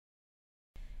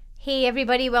Hey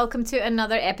everybody, welcome to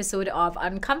another episode of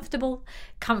Uncomfortable,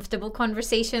 comfortable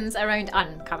conversations around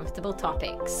uncomfortable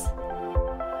topics.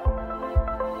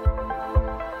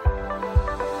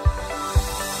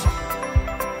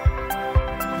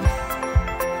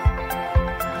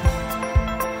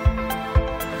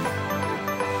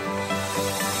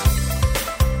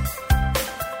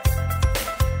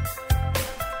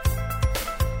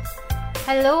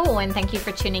 Hello, and thank you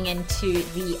for tuning in to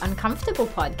the Uncomfortable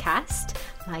podcast.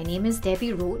 My name is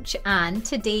Debbie Roach, and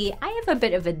today I have a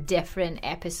bit of a different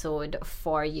episode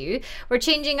for you. We're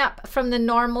changing up from the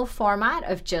normal format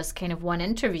of just kind of one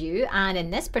interview, and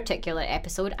in this particular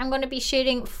episode, I'm going to be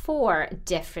sharing 4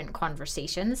 different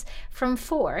conversations from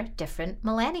 4 different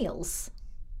millennials.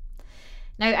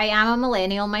 Now, I am a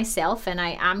millennial myself, and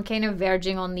I am kind of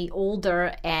verging on the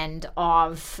older end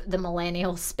of the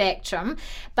millennial spectrum,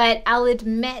 but I'll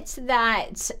admit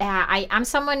that I am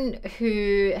someone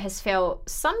who has felt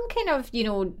some kind of,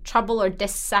 trouble or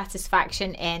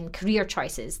dissatisfaction in career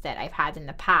choices that I've had in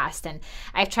the past, and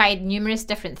I've tried numerous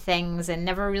different things and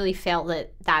never really felt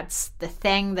that that's the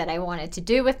thing that I wanted to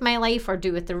do with my life or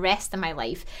do with the rest of my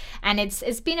life, and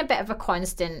it's been a bit of a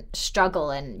constant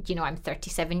struggle, and I'm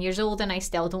 37 years old and I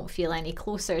still don't feel any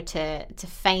closer to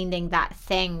finding that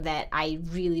thing that I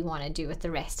really want to do with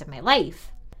the rest of my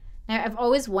life. Now, I've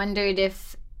always wondered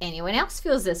if anyone else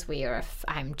feels this way or if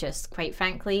I'm just, quite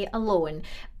frankly, alone.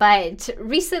 But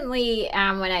recently,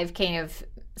 when I've kind of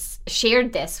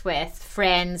shared this with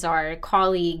friends or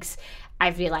colleagues,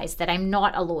 I've realized that I'm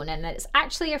not alone and that it's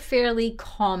actually a fairly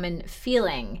common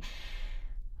feeling.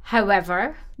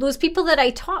 However, those people that I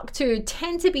talk to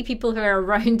tend to be people who are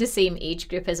around the same age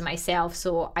group as myself.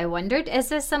 So I wondered, is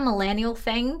this a millennial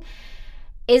thing?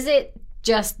 Is it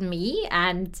just me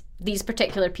and these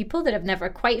particular people that have never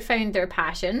quite found their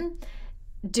passion?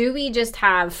 Do we just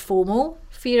have FOMO,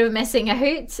 fear of missing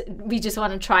out? We just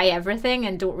want to try everything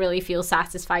and don't really feel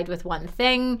satisfied with one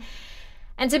thing?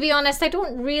 And to be honest, I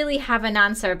don't really have an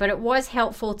answer, but it was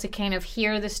helpful to kind of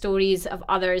hear the stories of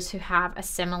others who have a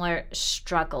similar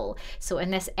struggle. So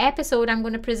in this episode, I'm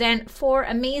going to present 4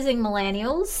 amazing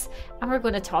millennials, and we're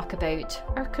going to talk about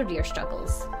our career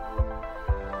struggles.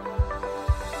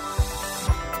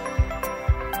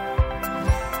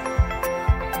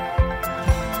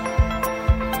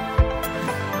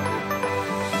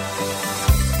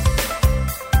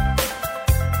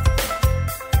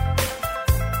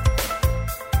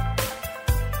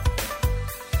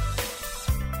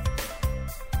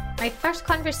 My first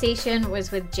conversation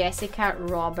was with Jessica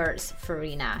Roberts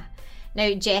Farina.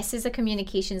 Now, Jess is a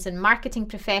communications and marketing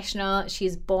professional.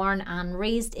 She's born and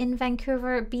raised in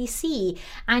Vancouver, BC,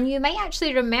 and you might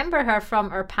actually remember her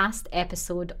from our past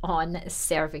episode on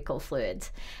cervical fluid.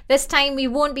 This time we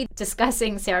won't be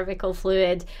discussing cervical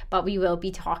fluid, but we will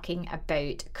be talking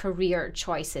about career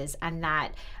choices and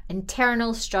that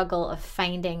internal struggle of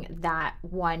finding that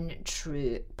one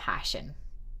true passion.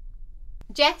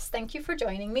 Jess, thank you for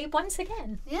joining me once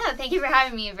again. Yeah, thank you for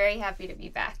having me. Very happy to be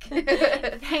back.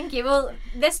 Thank you. Well,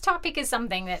 this topic is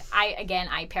something that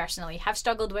I personally have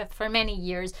struggled with for many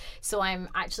years, so I'm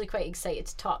actually quite excited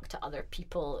to talk to other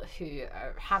people who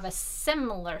have a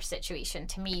similar situation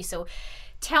to me. So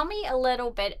tell me a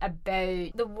little bit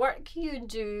about the work you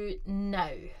do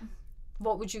now.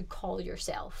 What would you call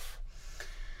yourself?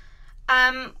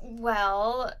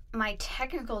 Well, my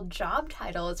technical job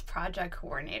title is project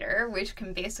coordinator, which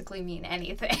can basically mean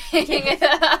anything. But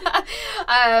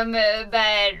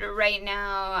right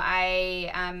now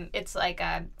it's like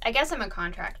I guess I'm a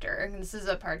contractor. This is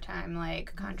a part-time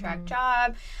contract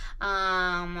job,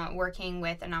 working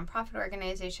with a nonprofit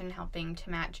organization helping to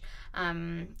match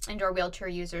indoor wheelchair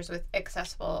users with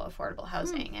accessible, affordable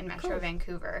housing in Metro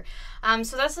Vancouver.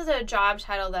 So that's the job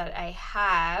title that I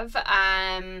have.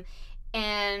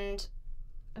 And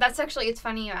that's actually, it's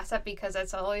funny you ask that because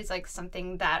that's always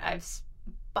something that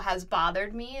has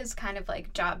bothered me is kind of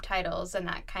job titles and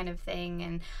that kind of thing.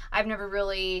 And I've never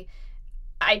really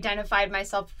identified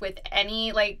myself with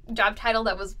any job title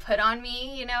that was put on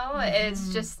me,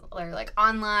 It's just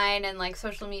online and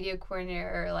social media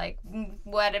coordinator or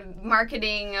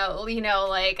marketing,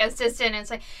 assistant. And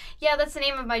it's yeah, that's the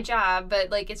name of my job, but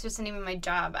it's just the name of my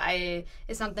job.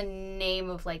 It's not the name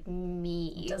of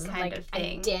me. It doesn't kind of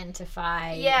thing.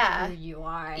 Identify who you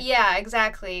are. Yeah,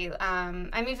 exactly.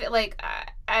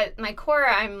 At my core,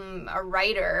 I'm a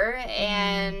writer,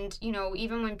 and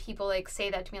even when people say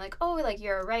that to me,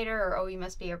 you're a writer, or oh, you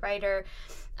must be a writer,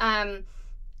 I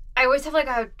always have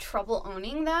a trouble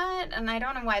owning that, and I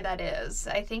don't know why that is.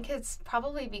 I think it's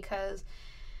probably because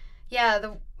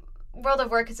world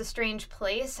of work is a strange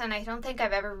place, and I don't think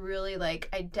I've ever really like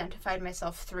identified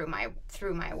myself through my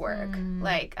work.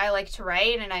 Like, I like to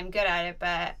write and I'm good at it,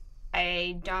 but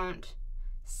I don't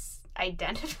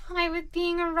identify with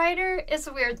being a writer. It's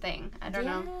a weird thing. I don't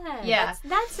know. Yeah,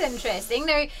 that's interesting.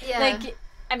 Now, like,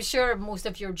 I'm sure most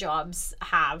of your jobs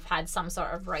have had some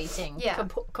sort of writing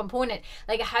component.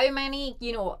 Like, how many,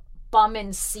 you know, bum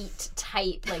and seat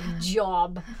type like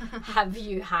job have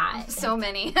you had? So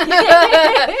many.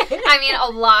 I mean, a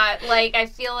lot. Like, I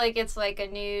feel like it's like a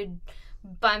new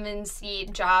bum and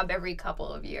seat job every couple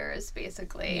of years,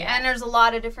 basically. And there's a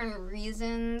lot of different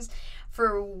reasons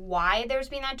for why there's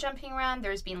been that jumping around.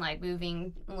 There's been like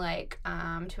moving like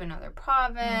to another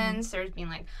province. There's been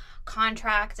like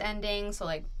contract ending, so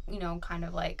like, you know, kind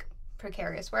of like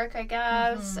precarious work, I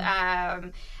guess.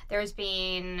 There's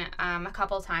been a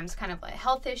couple of times kind of like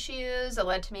health issues that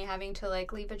led to me having to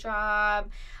like leave a job.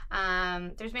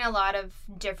 There's been a lot of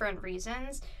different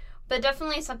reasons, but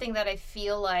definitely something that I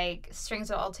feel like strings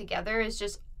it all together is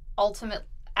just ultimate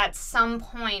at some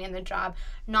point in the job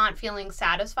not feeling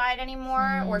satisfied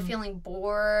anymore, or feeling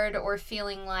bored, or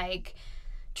feeling like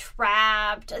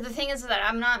trapped. The thing is that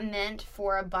I'm not meant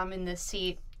for a bum in the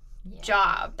seat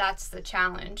job. That's the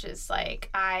challenge, is like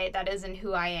that isn't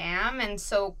who I am. And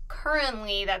so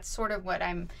currently that's sort of what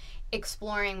I'm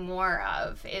exploring more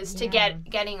of, is to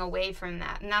getting away from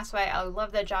that. And that's why I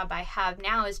love the job I have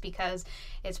now, is because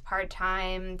it's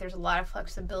part-time. There's a lot of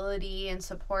flexibility and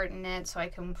support in it, so I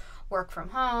can work from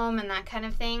home and that kind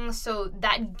of thing. So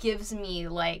that gives me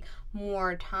like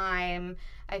more time,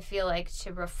 I feel like,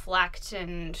 to reflect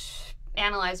and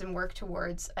analyze and work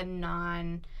towards a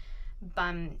non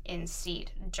bum in seat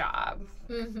job.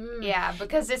 Yeah,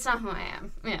 because it's not who I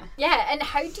am. And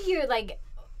how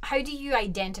do you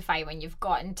identify when you've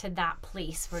gotten to that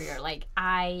place where you're like,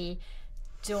 I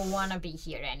don't want to be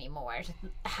here anymore?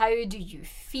 How do you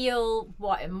feel?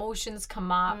 What emotions come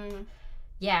up?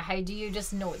 How do you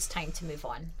just know it's time to move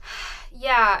on?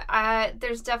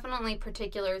 There's definitely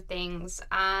particular things.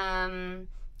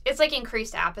 It's like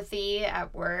increased apathy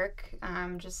at work.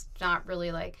 Just not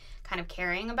really like kind of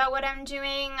caring about what I'm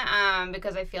doing,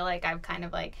 because I feel like I've kind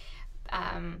of like,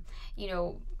 you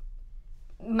know,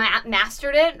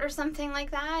 mastered it or something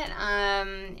like that,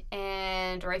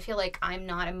 or I feel like I'm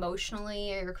not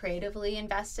emotionally or creatively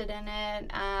invested in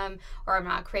it, or I'm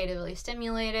not creatively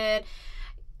stimulated.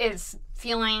 It's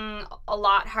feeling a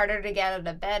lot harder to get out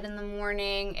of bed in the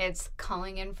morning. It's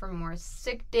calling in for more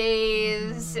sick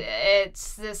days.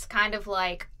 It's this kind of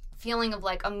like feeling of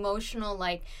like emotional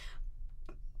like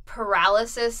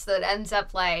paralysis that ends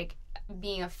up like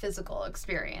being a physical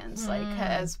experience like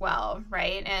as well,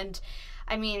 right? And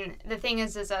I mean, the thing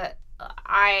is that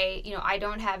I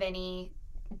don't have any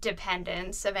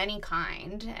dependence of any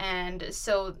kind, and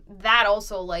so that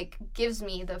also like gives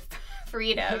me the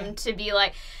freedom to be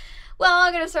like, well,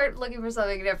 I'm gonna start looking for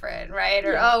something different, right?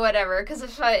 Or whatever. Because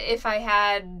if I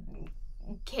had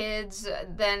kids,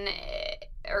 then,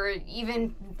 or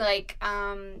even like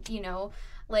you know,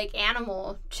 like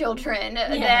animal children,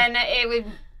 then it would,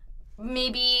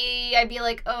 maybe I'd be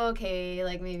like, oh, okay,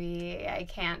 like maybe I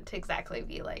can't exactly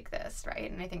be like this,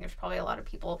 right? And I think there's probably a lot of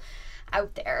people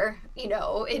out there, you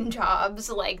know, in jobs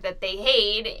like that they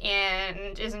hate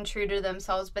and isn't true to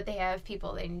themselves, but they have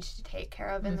people they need to take care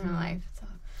of in their life. So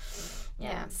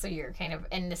so you're kind of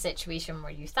in the situation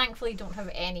where you thankfully don't have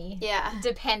any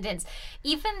dependence.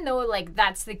 Even though like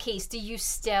that's the case, do you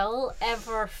still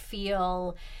ever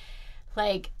feel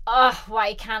like, oh,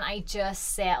 why can't I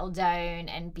just settle down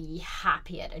and be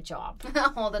happy at a job?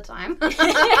 All the time.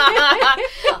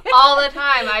 All the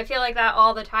time. I feel like that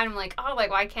all the time. I'm like, oh, like,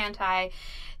 why can't I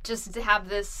just have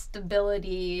this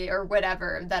stability or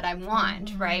whatever that I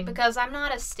want, right? Because I'm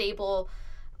not a stable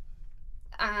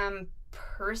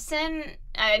person.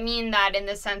 I mean that in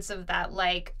the sense of that,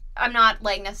 like, I'm not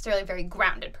like necessarily a very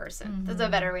grounded person. That's a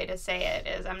better way to say it,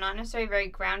 is I'm not necessarily a very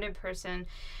grounded person.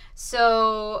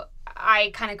 So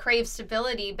I kind of crave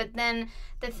stability, but then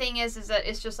the thing is that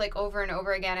it's just like over and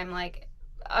over again, I'm like,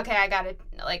 okay, I gotta,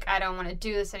 like, I don't want to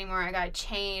do this anymore, I gotta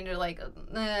change, or like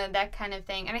that kind of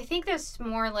thing. And I think there's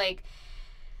more like,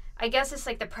 I guess it's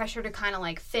like the pressure to kind of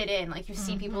like fit in. Like you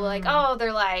see people like, oh,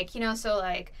 they're like, you know, so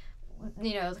like,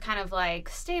 you know, kind of like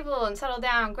stable and settled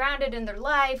down, grounded in their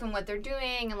life and what they're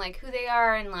doing and like who they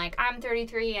are, and like I'm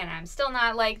 33 and I'm still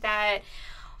not like that.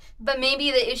 But maybe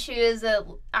the issue is that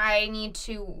I need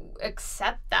to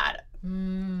accept that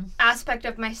aspect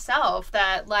of myself,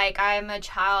 that like I'm a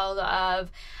child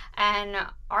of an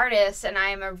artist and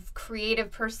I'm a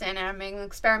creative person and I'm an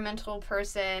experimental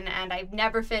person and I've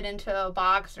never fit into a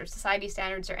box or society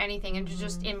standards or anything, and to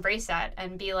just embrace that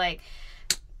and be like,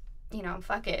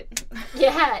 fuck it.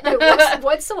 Yeah. No,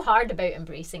 what's so hard about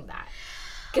embracing that?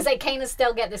 Because I kind of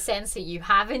still get the sense that you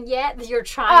haven't yet. That you're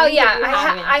trying. Oh yeah,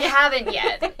 I haven't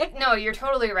yet. No, you're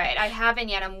totally right. I haven't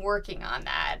yet. I'm working on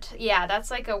that. Yeah,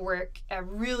 that's like a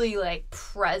really like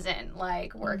present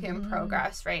like work in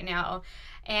progress right now,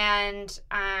 and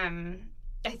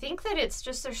I think that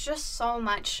there's so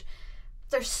much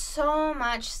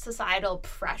societal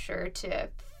pressure to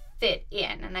fit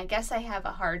in, and I guess I have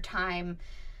a hard time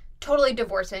totally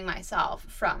divorcing myself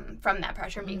from that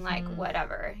pressure, being like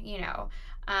whatever,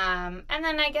 and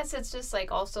then I guess it's just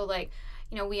like also like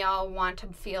we all want to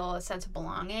feel a sense of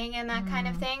belonging and that kind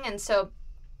of thing, and so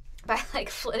by like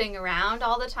flitting around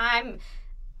all the time,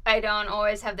 I don't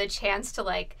always have the chance to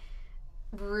like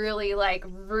really like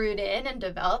root in and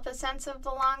develop a sense of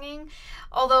belonging.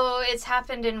 Although it's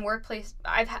happened in workplace,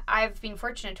 I've been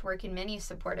fortunate to work in many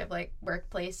supportive like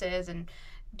workplaces and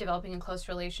developing a close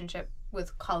relationship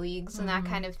with colleagues and that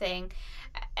kind of thing,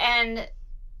 and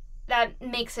that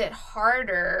makes it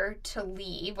harder to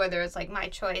leave, whether it's like my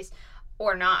choice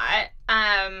or not,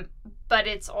 but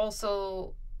it's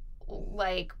also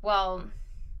like, well,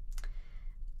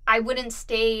 I wouldn't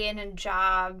stay in a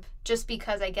job just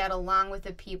because I get along with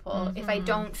the people if I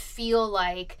don't feel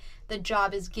like the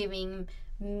job is giving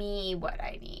me what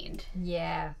I need.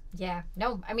 Yeah.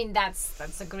 No, I mean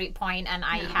that's a great point, and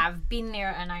I have been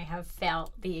there and I have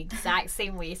felt the exact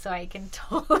same way, so I can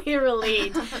totally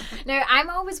relate. Now, I'm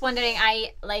always wondering,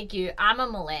 I'm a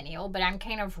millennial, but I'm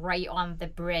kind of right on the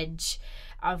bridge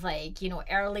of like,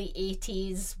 early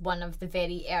 80s, one of the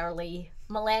very early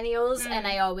millennials, and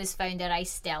I always found that I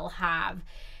still have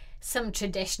some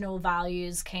traditional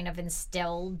values kind of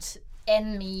instilled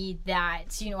in me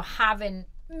that, haven't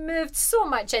moved so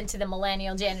much into the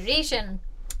millennial generation.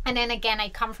 And then again, I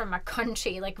come from a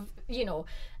country like, a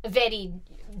very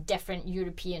different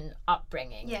European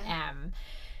upbringing,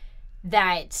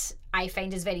 that I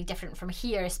find is very different from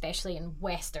here, especially in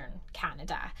Western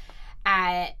Canada.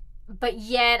 But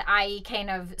yet I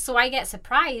get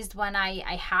surprised when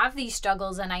I have these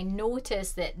struggles, and I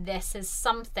notice that this is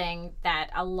something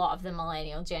that a lot of the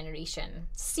millennial generation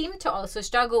seem to also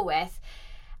struggle with.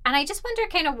 And I just wonder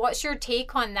kind of what's your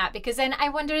take on that? Because then I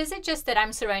wonder, is it just that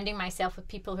I'm surrounding myself with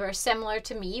people who are similar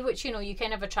to me, which, you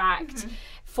kind of attract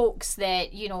folks that,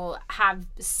 have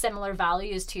similar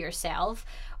values to yourself?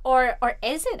 Or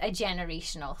is it a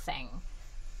generational thing?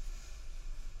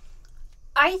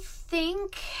 I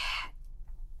think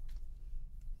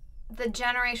the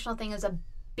generational thing is a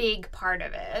big part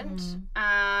of it.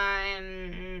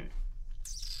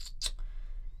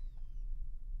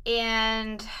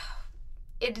 And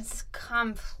it's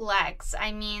complex.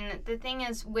 I mean, the thing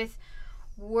is, with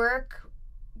work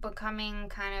becoming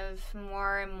kind of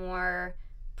more and more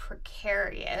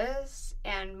precarious,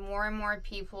 and more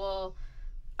people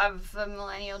of the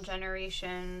millennial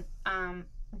generation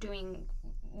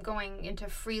going into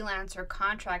freelance or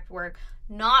contract work,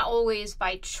 not always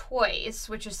by choice,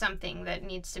 which is something that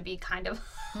needs to be kind of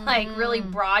like really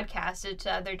broadcasted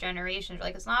to other generations.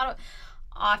 Like, it's not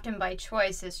often by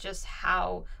choice, it's just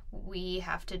how we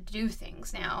have to do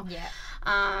things now.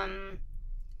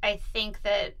 I think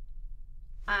that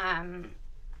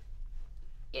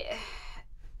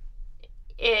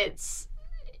it's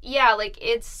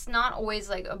not always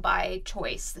like a by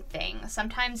choice thing.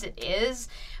 Sometimes it is,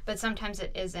 but sometimes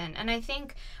it isn't. And I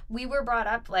think we were brought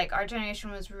up, like, our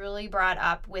generation was really brought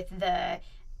up with the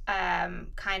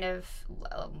kind of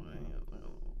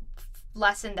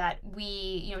lesson that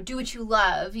we, do what you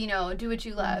love, do what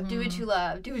you love, do what you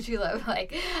love, do what you love,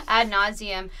 like, ad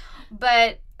nauseum.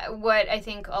 But what I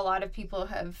think a lot of people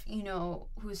have,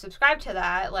 who subscribe to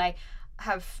that, like,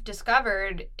 have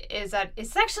discovered is that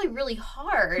it's actually really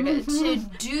hard to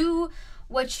do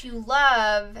what you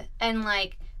love and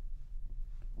like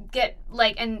get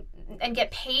like and get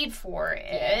paid for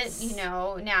it,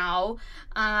 now,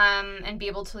 and be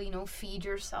able to, feed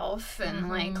yourself and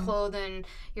like clothe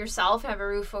yourself, have a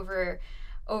roof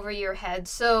over your head.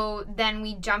 So then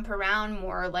we jump around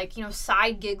more, like,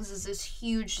 side gigs is this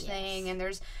huge thing, and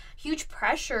there's huge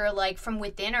pressure like from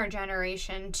within our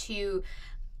generation to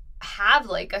have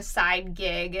like a side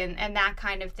gig and that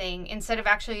kind of thing, instead of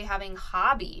actually having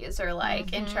hobbies or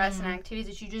like interests and activities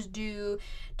that you just do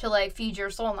to like feed your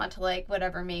soul, not to like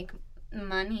whatever make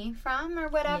money from or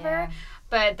whatever.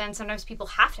 But then sometimes people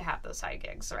have to have those side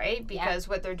gigs, right? Because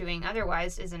what they're doing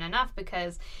otherwise isn't enough,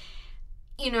 because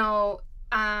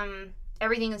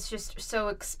everything is just so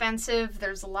expensive.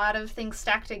 There's a lot of things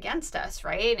stacked against us,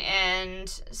 right? And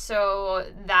so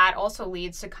that also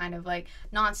leads to kind of like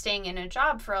not staying in a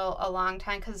job for a long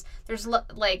time, because there's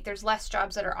less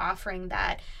jobs that are offering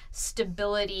that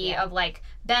stability of like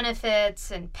benefits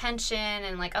and pension,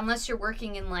 and like unless you're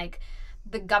working in like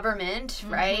the government,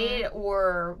 right,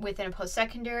 or within a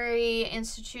post-secondary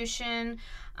institution,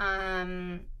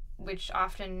 which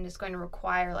often is going to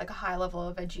require like a high level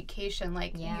of education,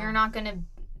 like you're not going to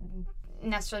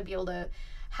necessarily be able to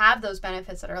have those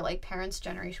benefits that our like parents'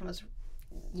 generation was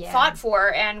fought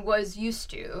for and was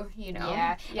used to, you know.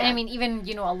 And I mean, even,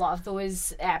 you know, a lot of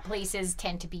those places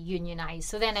tend to be unionized,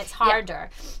 so then it's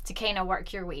harder to kind of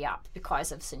work your way up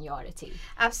because of seniority.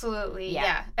 Absolutely.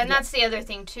 And that's the other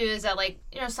thing too, is that like,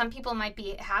 you know, some people might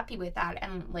be happy with that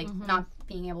and like not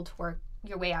being able to work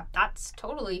your way up. That's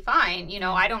totally fine. You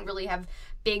know, I don't really have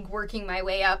big working my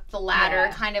way up the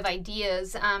ladder kind of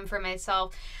ideas for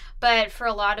myself. But for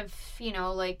a lot of, you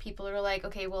know, like people are like,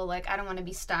 okay, well, like I don't want to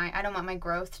be I don't want my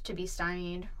growth to be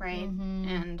stymied, right?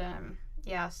 And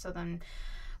so then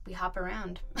we hop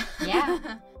around.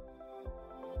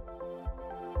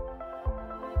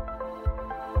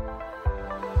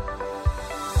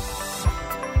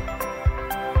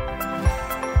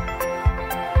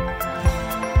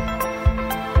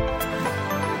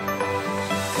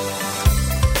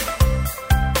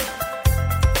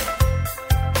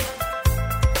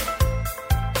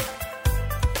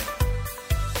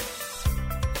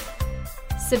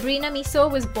 Sabrina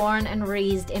Miso was born and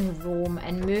raised in Rome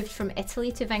and moved from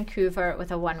Italy to Vancouver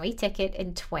with a one-way ticket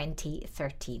in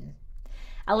 2013.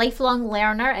 A lifelong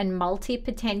learner and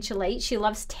multi-potentialite, she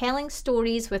loves telling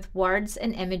stories with words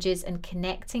and images and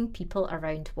connecting people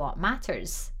around what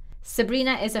matters.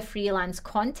 Sabrina is a freelance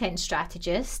content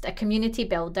strategist, a community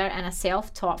builder, and a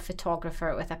self-taught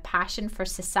photographer with a passion for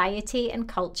society and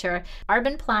culture,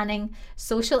 urban planning,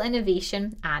 social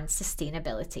innovation, and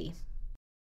sustainability.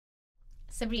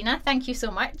 Sabrina, thank you so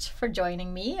much for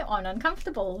joining me on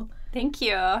Uncomfortable. Thank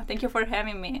you. Thank you for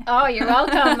having me. Oh, you're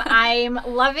welcome. I'm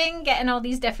loving getting all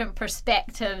these different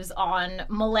perspectives on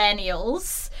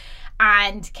millennials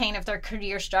and kind of their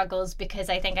career struggles, because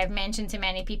I think I've mentioned to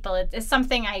many people it's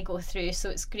something I go through. So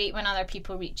it's great when other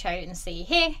people reach out and say,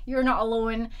 hey, you're not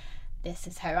alone. This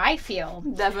is how I feel.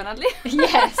 Definitely.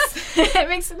 Yes. It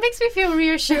makes me feel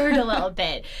reassured a little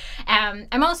bit.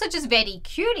 I'm also just very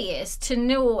curious to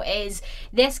know, is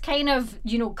this kind of,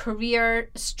 you know, career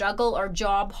struggle or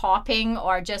job hopping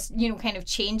or just, you know, kind of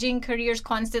changing careers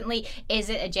constantly,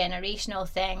 is it a generational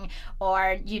thing,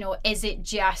 or, you know, is it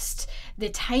just the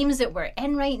times that we're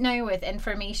in right now with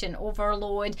information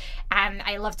overload? And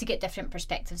I love to get different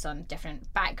perspectives on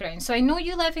different backgrounds. So I know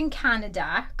you live in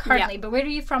Canada currently, but where are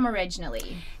you from originally?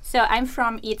 So I'm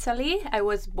from Italy. I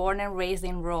was born and raised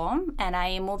in Rome, and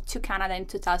I moved to Canada in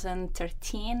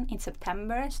 2013 in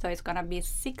September. So it's gonna be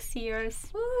 6 years.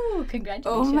 Ooh,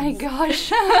 congratulations! Oh my gosh!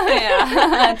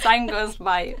 Yeah, time goes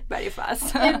by very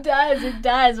fast. It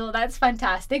does. Well, that's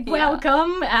fantastic. Yeah.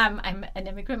 Welcome. I'm an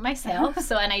immigrant myself,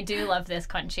 and I do love this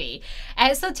country.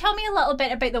 So tell me a little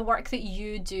bit about the work that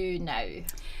you do now.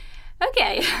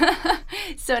 Okay,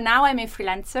 so now I'm a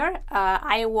freelancer.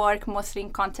 I work mostly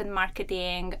in content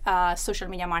marketing, social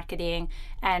media marketing,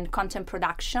 and content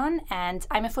production. And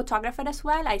I'm a photographer as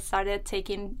well. I started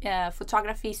taking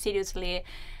photography seriously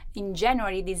in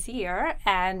January this year,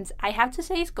 and I have to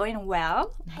say it's going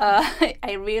well. Nice.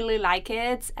 I really like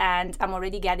it, and I'm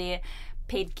already getting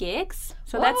paid gigs,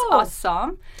 so that's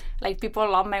awesome. Like, people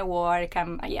love my work.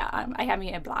 I'm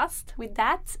having a blast with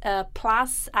that.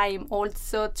 Plus, I'm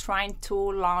also trying to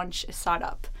launch a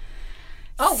startup.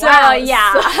 Oh, so, wow.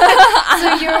 Yeah.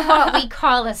 So you're what we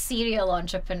call a serial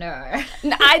entrepreneur.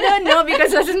 I don't know,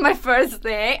 because this is my first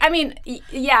thing. I mean,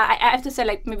 I have to say,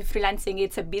 like, maybe freelancing,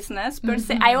 it's a business per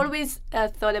se. I always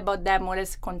thought about that more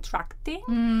as contracting.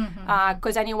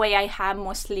 Because anyway, I have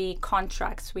mostly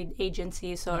contracts with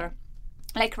agencies or...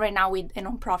 like right now with a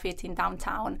nonprofit in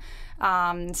downtown.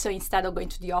 So instead of going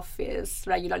to the office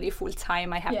regularly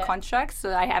full-time, I have contracts,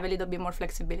 so I have a little bit more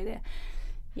flexibility.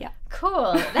 Yeah.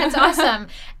 Cool. That's awesome.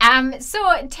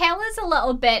 So tell us a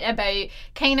little bit about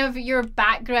kind of your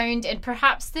background and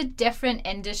perhaps the different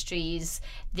industries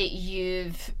that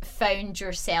you've found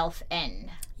yourself in.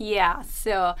 Yeah.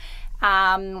 So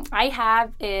I have,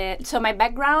 my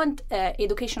background,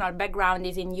 educational background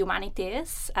is in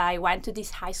humanities. I went to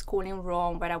this high school in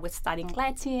Rome where I was studying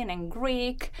Latin and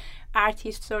Greek, art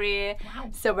history,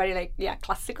 so very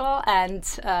classical. And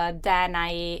then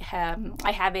I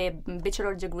have a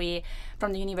bachelor degree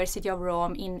from the University of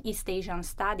Rome in East Asian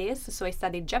Studies. So I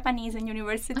studied Japanese in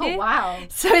university. Oh, wow.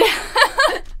 So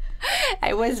yeah.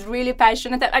 I was really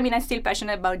passionate. I mean, I'm still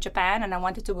passionate about Japan, and I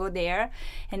wanted to go there.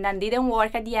 And then didn't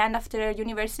work at the end after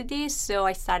university, so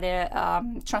I started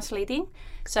translating.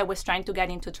 So I was trying to get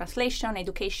into translation,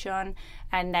 education,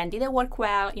 and then didn't work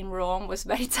well in Rome. Was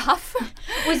very tough.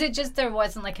 Was it just there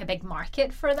wasn't like a big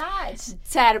market for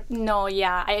that? No,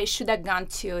 yeah, I should have gone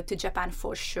to Japan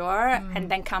for sure, and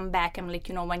then come back and like,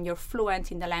 you know, when you're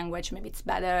fluent in the language, maybe it's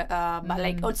better. But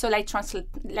like also like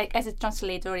as a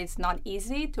translator, it's not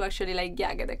easy to actually like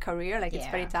get a career. Like it's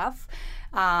very tough.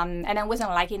 And I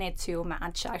wasn't liking it too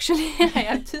much, actually, I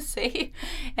have to say.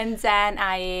 And then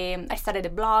I started a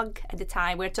blog at the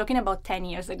time. We were talking about 10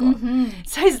 years ago.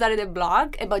 So I started a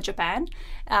blog about Japan.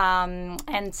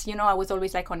 And, you know, I was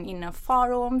always like in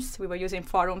forums. We were using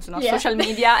forums, not social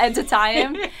media at the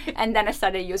time. And then I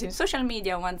started using social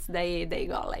media once they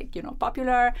got like, you know,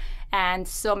 popular. And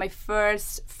so my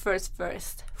first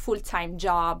full-time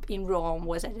job in Rome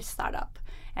was at a startup.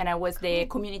 And I was the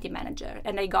community manager.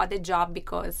 And I got the job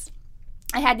because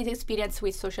I had this experience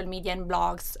with social media and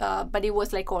blogs, but it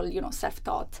was like all, you know,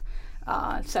 self-taught.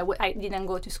 So I didn't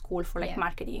go to school for like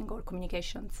marketing or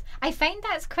communications. I find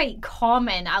that's quite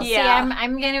common. I'll say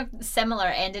I'm kind of similar.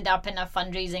 Ended up in a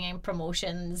fundraising and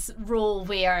promotions role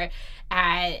where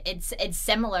it's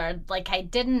similar. Like I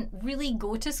didn't really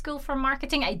go to school for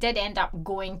marketing. I did end up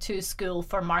going to school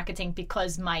for marketing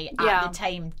because my at the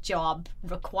time job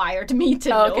required me to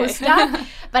know stuff.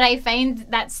 But I find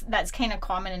that's kind of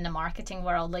common in the marketing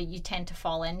world. Like you tend to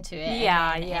fall into it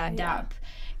and end up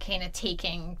kind of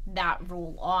taking that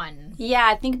role on. Yeah,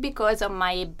 I think because of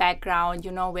my background,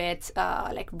 you know, with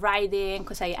like writing,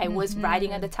 because I was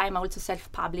writing at the time. I also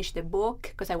self-published the book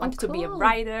because I wanted to be a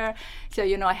writer. So,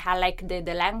 you know, I had like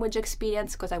the language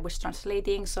experience because I was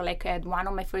translating. So like at one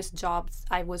of my first jobs,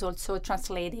 I was also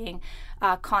translating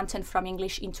content from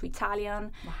English into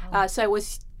Italian. So I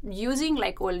was using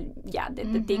like all,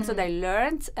 the things that I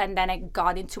learned, and then I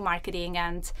got into marketing.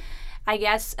 And I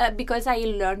guess because I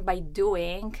learned by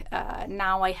doing,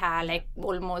 now I have like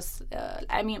almost,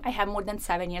 I have more than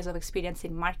 7 years of experience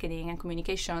in marketing and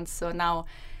communications. So now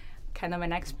kind of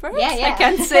an expert, I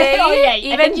can say.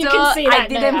 Even you though can say that I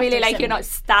didn't really like, you know,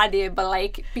 study, but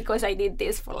like because I did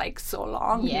this for like so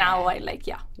long, now I like,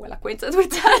 well acquainted with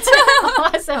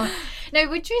that. Awesome. Now,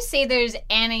 would you say there's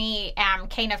any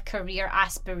kind of career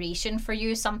aspiration for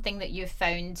you, something that you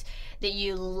found that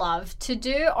you love to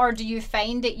do, or do you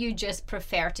find that you just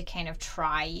prefer to kind of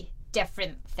try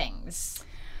different things?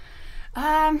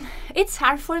 It's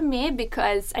hard for me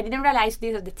because I didn't realize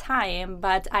this at the time,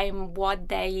 but I'm what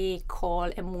they call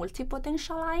a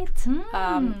multi-potentialite.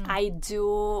 I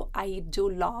do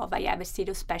love, I have a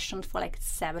serious passion for like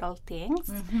several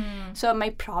things. So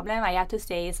my problem, I have to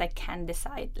say, is I can't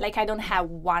decide. Like I don't have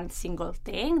one single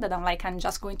thing that I'm like, I'm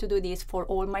just going to do this for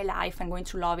all my life. I'm going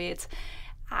to love it.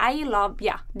 I love,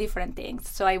 different things.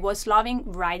 So I was loving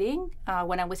writing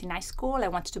when I was in high school. I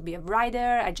wanted to be a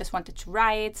writer. I just wanted to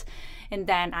write. And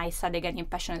then I started getting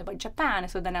passionate about Japan.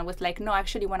 So then I was like, no, I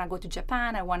actually want to go to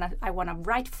Japan. I wanna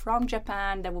write from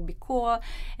Japan. That would be cool.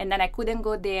 And then I couldn't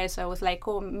go there. So I was like,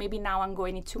 oh, maybe now I'm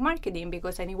going into marketing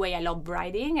because anyway, I love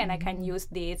writing and I can use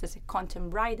this as a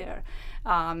content writer.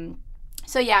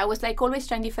 So I was like always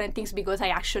trying different things because I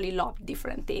actually love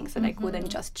different things and I couldn't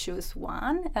just choose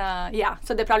one.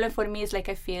 So the problem for me is like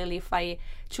I feel if I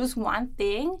choose one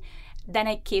thing, then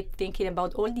I keep thinking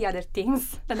about all the other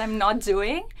things that I'm not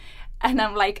doing. And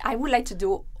I'm like, I would like to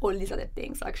do all these other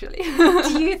things, actually.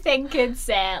 Do you think it's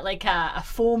like a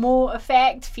FOMO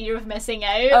effect, fear of missing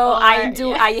out? Oh, I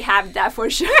do. I have that for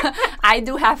sure. I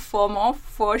do have FOMO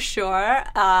for sure.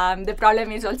 The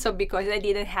problem is also because I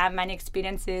didn't have many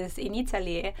experiences in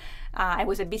Italy. I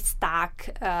was a bit stuck.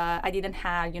 I didn't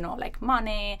have, like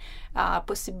money,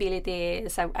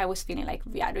 possibilities. I was feeling like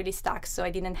really stuck. So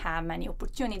I didn't have many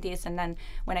opportunities. And then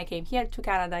when I came here to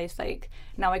Canada, it's like,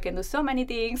 now I can do so many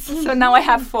things. So now I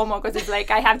have FOMO because it's like,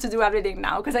 I have to do everything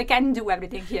now because I can't do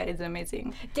everything here. It's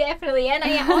amazing. Definitely. And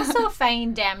I also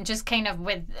find just kind of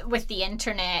with the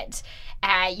internet,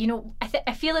 I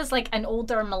feel as like an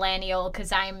older millennial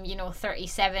because I'm,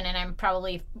 37 and I'm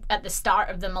probably at the start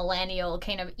of the millennial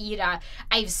kind of era.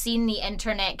 I've seen the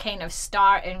internet kind of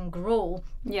start and grow.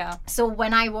 Yeah. So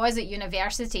when I was at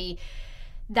university,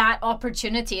 that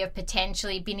opportunity of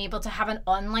potentially being able to have an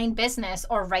online business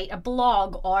or write a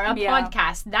blog or a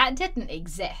podcast, that didn't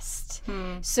exist.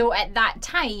 So at that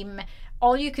time,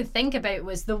 all you could think about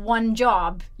was the one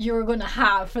job you were going to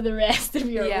have for the rest of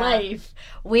your life.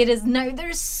 Whereas now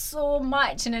there's so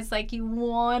much, and it's like you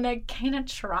want to kind of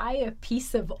try a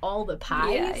piece of all the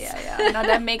pies. Yeah. No,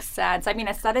 that makes sense. I mean,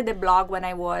 I started the blog when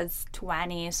I was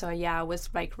 20, so I was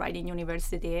like right in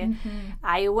university.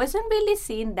 I wasn't really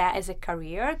seeing that as a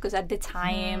career because at the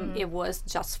time it was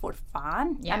just for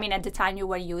fun. I mean, at the time you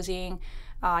were using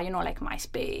like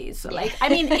MySpace. Like, I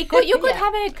mean, you could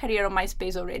have a career on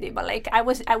MySpace already, but like I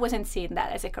wasn't seeing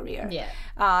that as a career.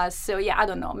 So I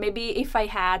don't know. Maybe if I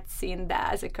had seen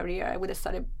that as a career, I would have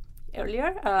started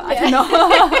earlier. I don't know.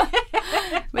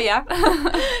 But yeah.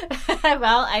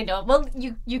 Well, I know. Well,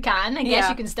 you can. I guess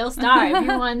you can still start if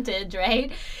you wanted,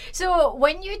 right? So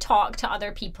when you talk to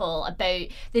other people about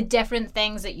the different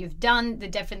things that you've done, the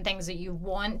different things that you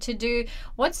want to do,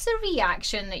 what's the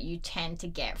reaction that you tend to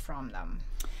get from them?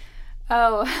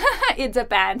 Oh, it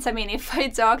depends. I mean, if I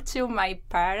talk to my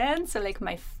parents or like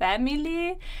my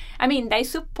family, I mean, they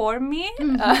support me.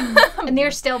 And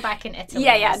they're still back in Italy.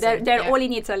 Yeah, they're all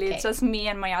in Italy. Okay. It's just me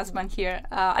and my husband here.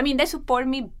 I mean, they support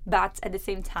me, but at the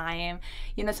same time,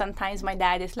 sometimes my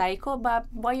dad is like, oh, but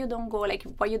why you don't go, like,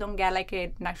 why you don't get like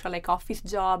an actual like office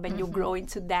job and you grow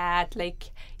into that?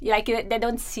 Like they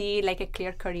don't see like a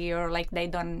clear career, or like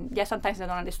sometimes they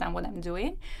don't understand what I'm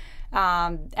doing.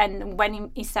 And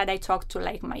when instead I talk to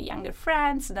like my younger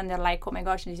friends, then they're like, oh my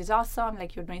gosh, this is awesome,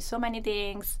 like you're doing so many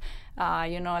things,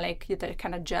 like they're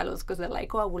kind of jealous because they're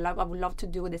like, oh, I would love to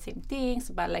do the same things,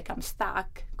 but like I'm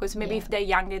stuck, because maybe if they're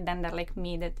younger then they're like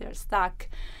me, that they're stuck.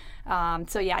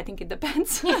 So I think it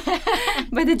depends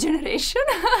by the generation.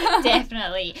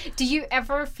 Definitely. Do you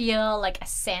ever feel like a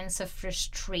sense of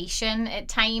frustration at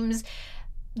times,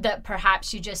 that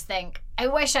perhaps you just think, I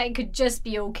wish I could just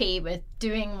be okay with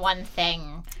doing one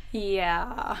thing?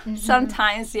 Yeah.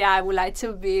 Sometimes, I would like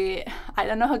to be, I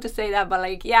don't know how to say that, but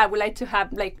like, I would like to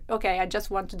have like, okay, I just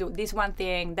want to do this one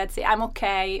thing. That's it. I'm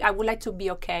okay. I would like to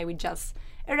be okay with just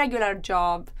a regular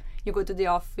job. You go to the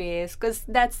office because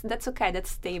that's okay.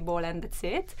 That's stable and that's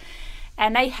it.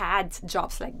 And I had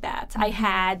jobs like that. I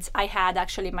had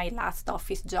actually my last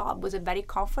office job was a very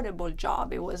comfortable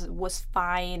job. It was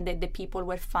fine. The people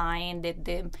were fine.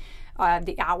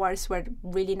 The hours were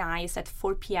really nice. At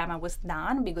 4 p.m. I was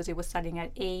done because it was starting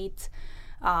at 8.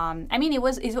 I mean, it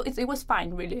was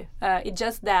fine, really. It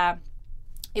just that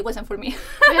it wasn't for me.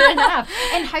 Fair enough.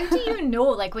 And how do you know,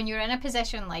 like when you're in a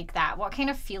position like that, what kind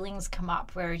of feelings come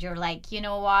up where you're like, you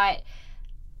know what,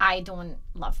 I don't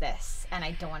love this and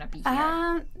I don't want to be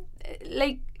here?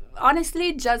 Like,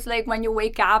 honestly, just like when you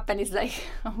wake up and it's like,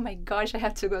 oh my gosh, I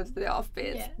have to go to the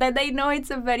office. That I know it's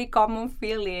a very common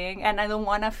feeling, and I don't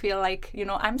want to feel like,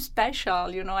 I'm special,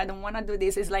 I don't want to do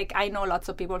this. It's like, I know lots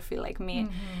of people feel like me,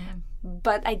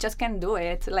 but I just can't do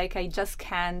it. Like, I just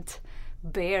can't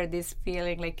bear this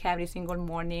feeling like every single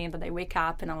morning that I wake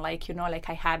up and I'm like, like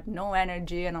I have no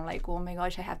energy, and I'm like, oh my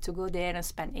gosh, I have to go there and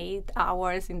spend 8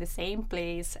 hours in the same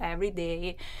place every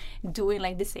day doing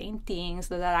like the same things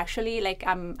that are actually like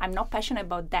I'm not passionate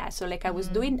about that. So like I was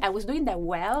doing that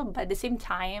well, but at the same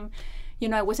time,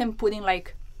 I wasn't putting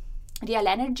like real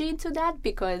energy into that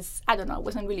because I don't know, I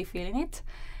wasn't really feeling it.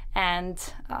 And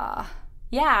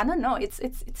I don't know.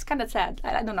 It's kind of sad.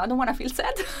 I don't know. I don't want to feel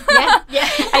sad. Yeah.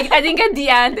 I think at the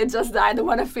end, it's just that I don't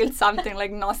want to feel something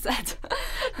like not sad.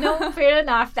 No, fair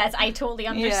enough. I totally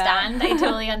understand. I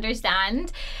totally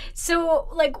understand. So,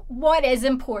 like, what is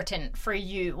important for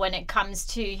you when it comes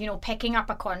to, picking up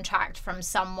a contract from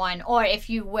someone, or if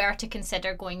you were to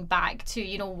consider going back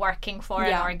to, working for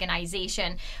an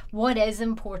organization, what is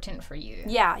important for you?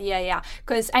 Yeah.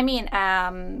 Because, I mean,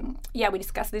 we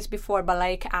discussed this before, but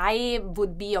like I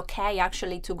would be okay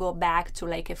actually to go back to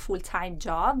like a full-time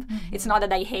job. It's not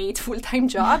that I hate full-time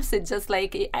jobs. It's just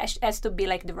like it has to be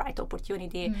like the right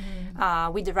opportunity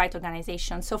with the right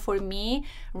organization. So for me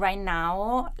right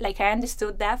now, like I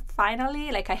understood that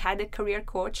finally. Like I had a career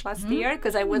coach last year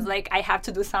because I was like, I have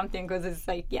to do something because it's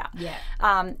like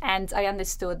and I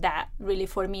understood that really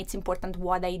for me it's important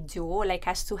what I do like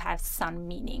has to have some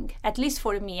meaning. At least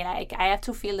for me, like I have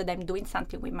to feel that I'm doing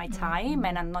something with my time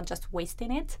and I'm not just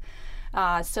wasting it.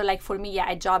 So like for me,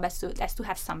 a job has to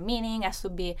have some meaning, has to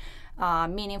be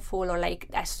meaningful, or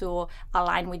like has to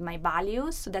align with my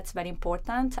values. So that's very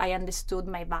important. I understood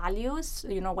my values,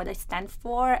 what I stand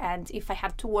for, and if I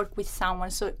have to work with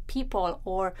someone, so people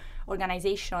or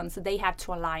organizations, they have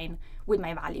to align with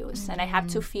my values, and I have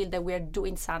to feel that we're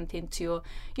doing something to,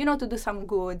 to do some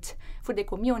good for the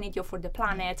community or for the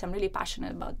planet. I'm really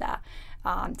passionate about that.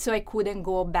 So I couldn't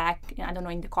go back,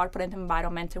 in the corporate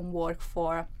environment and work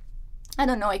for, I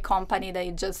don't know, a company that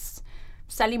is just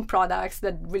selling products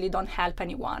that really don't help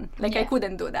anyone. Like I Yeah.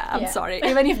 couldn't do that. I'm Yeah. sorry.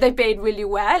 Even if they paid really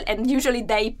well, and usually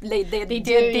they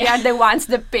do, are the ones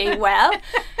that pay well.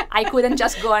 I couldn't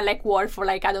just go and like work for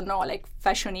like, I don't know, like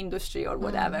fashion industry or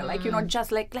whatever. Like, you know,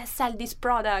 just like, let's sell this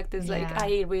product. It's like, Yeah.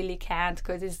 I really can't,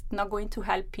 because it's not going to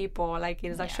help people. Like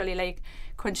it's actually like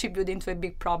contributing to a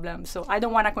big problem. So I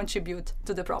don't want to contribute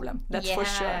to the problem. That's for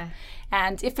Yeah. sure.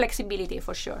 And flexibility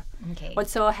for sure. Okay.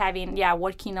 Also having,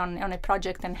 working on a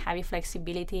project and having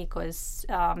flexibility, because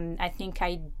I think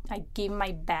I give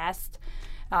my best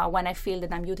when I feel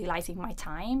that I'm utilizing my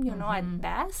time, you know, at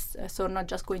best. So not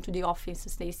just going to the office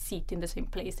and stay sit in the same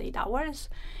place 8 hours.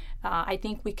 I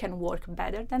think we can work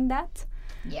better than that.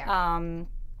 Yeah.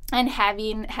 And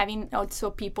having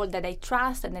also people that I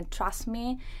trust and that trust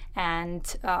me, and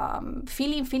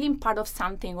feeling part of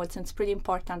something also is pretty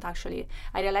important. Actually,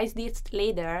 I realized this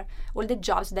later. All the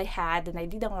jobs that I had and I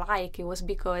didn't like, it was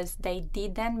because they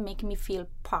didn't make me feel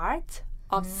part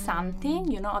of something,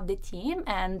 you know, of the team.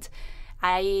 And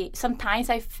sometimes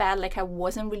I felt like I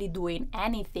wasn't really doing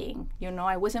anything, you know,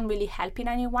 I wasn't really helping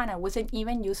anyone, I wasn't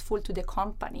even useful to the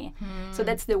company. So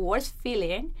that's the worst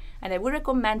feeling. And I would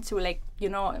recommend to, like, you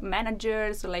know,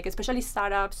 managers or like especially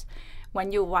startups,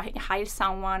 when you hire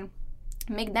someone,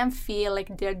 make them feel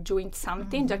like they're doing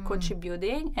something, they're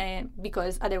contributing, and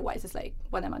because otherwise it's like,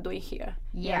 what am I doing here?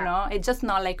 Yeah. You know, it's just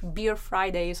not like beer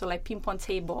Fridays or like ping pong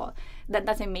table. That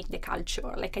doesn't make the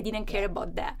culture. Like I didn't care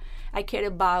about that. I care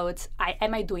about,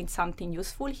 am I doing something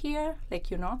useful here? Like,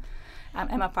 you know,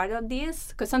 am I part of this?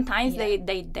 Because sometimes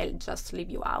they'll just leave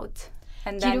you out.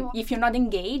 And then if you're not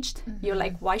engaged, you're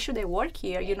like, why should I work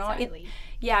here? You know, Exactly.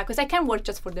 yeah, because I can't work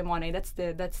just for the money. That's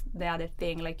the other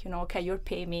thing. Like, you know, okay, you're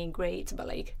paying me, great, but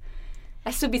like,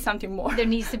 there should be something more. There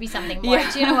needs to be something more.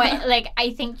 Do you know what? Like,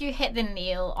 I think you hit the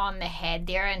nail on the head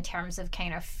there in terms of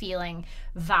kind of feeling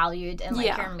valued and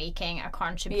like you're making a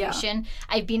contribution.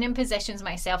 I've been in positions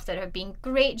myself that have been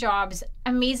great jobs,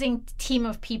 amazing team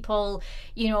of people,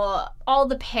 you know, all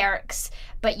the perks,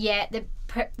 but yet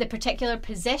the particular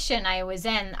position I was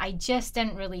in, I just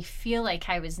didn't really feel like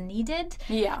I was needed.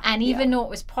 Yeah. And even though it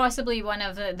was possibly one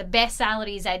of the best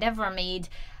salaries I'd ever made,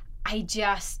 I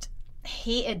just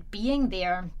hated being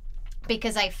there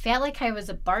because I felt like I was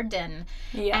a burden.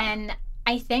 And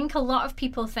I think a lot of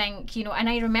people think, you know, and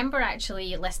I remember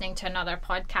actually listening to another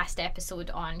podcast episode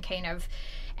on kind of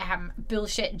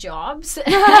bullshit jobs.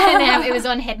 And it was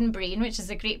on Hidden Brain, which is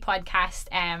a great podcast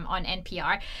on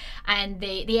NPR, and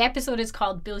the episode is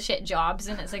called Bullshit Jobs,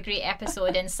 and it's a great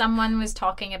episode. And someone was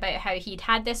talking about how he'd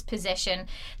had this position,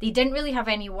 they didn't really have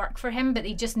any work for him, but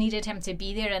they just needed him to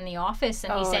be there in the office.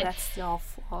 And he said, that's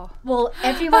awful. well,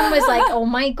 everyone was like, oh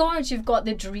my god, you've got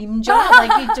the dream job,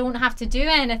 like you don't have to do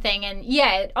anything. And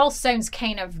yeah, it all sounds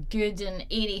kind of good and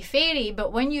airy-fairy,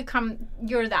 but when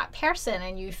you're that person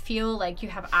and you feel like you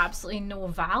have absolutely no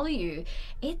value,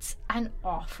 it's an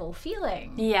awful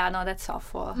feeling. Yeah, no, that's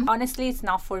awful. Honestly, it's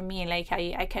not for me. Like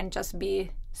I can just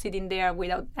be sitting there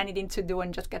without anything to do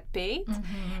and just get paid.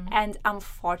 And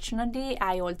unfortunately,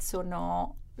 I also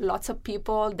know lots of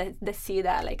people that see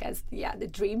that like as the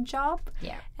dream job.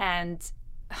 And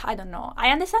I don't know,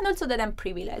 I understand also that I'm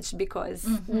privileged because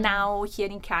now here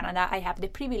in Canada I have the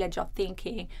privilege of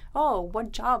thinking, oh,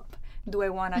 what job do I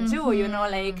want to do, you know,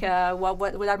 like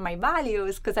what are my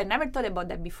values, because I never thought about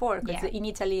that before, because in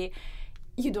Italy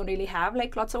you don't really have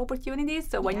like lots of opportunities.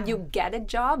 So when you get a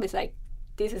job, it's like,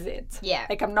 this is it.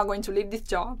 Like I'm not going to leave this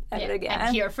job ever again.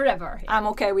 I'm here forever. I'm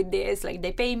okay with this. Like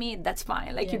they pay me, that's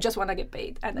fine. Like you just want to get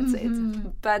paid, and that's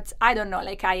it. But I don't know.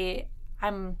 Like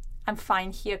I'm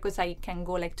fine here because I can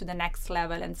go like to the next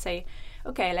level and say,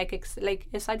 okay, like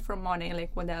aside from money,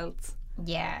 like what else?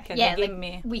 Can you give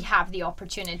me? We have the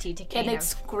opportunity to kind and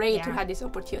it's great to have this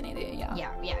opportunity.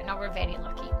 No, we're very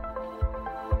lucky.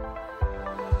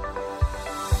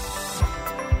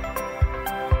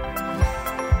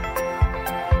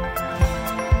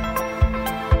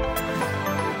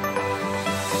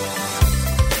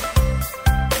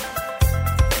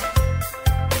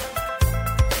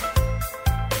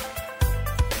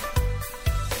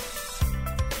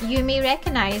 You may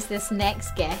recognize this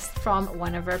next guest from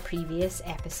one of our previous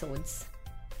episodes.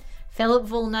 Philip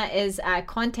Volna is a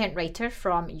content writer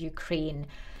from Ukraine.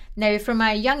 Now, from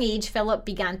a young age, Philip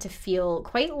began to feel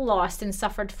quite lost and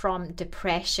suffered from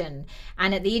depression.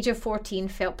 And at the age of 14,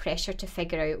 felt pressure to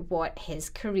figure out what his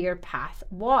career path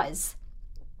was.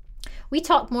 We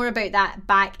talk more about that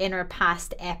back in our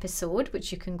past episode,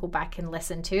 which you can go back and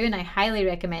listen to, and I highly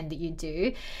recommend that you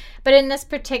do. But in this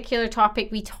particular topic,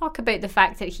 we talk about the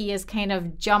fact that he has kind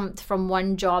of jumped from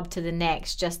one job to the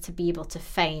next just to be able to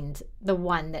find the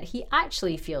one that he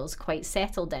actually feels quite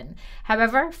settled in.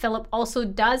 However, Philip also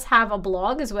does have a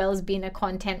blog as well as being a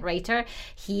content writer.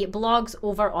 He blogs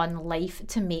over on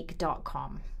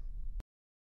lifetomake.com.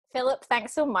 Philip,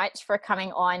 thanks so much for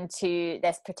coming on to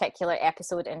this particular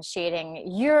episode and sharing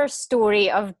your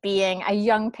story of being a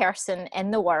young person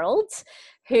in the world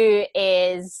who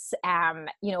is,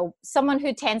 someone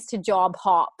who tends to job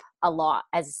hop a lot,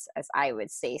 as I would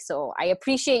say. So I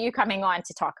appreciate you coming on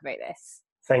to talk about this.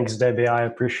 Thanks, Debbie. I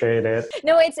appreciate it.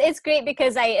 No, it's great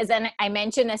because I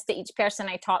mention this to each person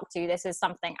I talk to. This is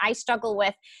something I struggle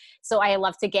with. So I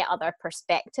love to get other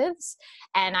perspectives.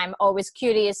 And I'm always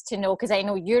curious to know, because I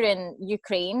know you're in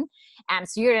Ukraine.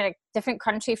 So you're in a different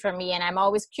country from me. And I'm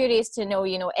always curious to know,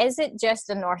 is it just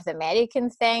a North American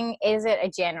thing? Is it a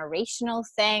generational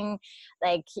thing?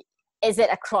 Like, is it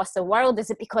across the world?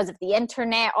 Is it because of the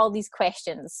internet? All these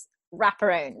questions wrap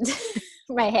around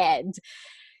my head.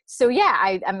 So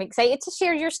yeah, I'm excited to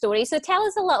share your story. So tell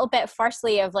us a little bit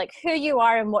firstly of like who you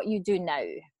are and what you do now.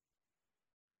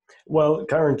 Well,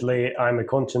 currently I'm a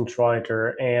content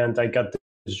writer and I got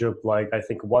this job I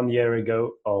think 1 year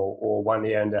ago or 1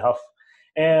 year and a half.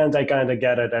 And I kind of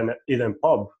got it in a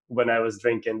pub when I was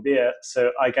drinking beer.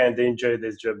 So I kind of enjoy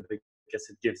this job because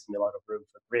it gives me a lot of room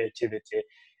for creativity.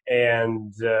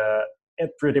 And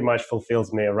it pretty much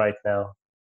fulfills me right now.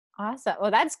 Awesome.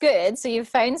 Well, that's good. So you've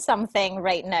found something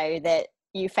right now that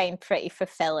you find pretty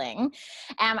fulfilling.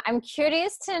 I'm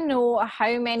curious to know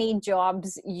how many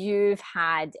jobs you've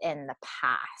had in the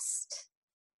past.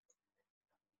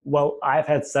 Well, I've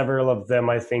had several of them,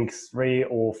 I think 3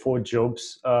 or 4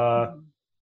 jobs.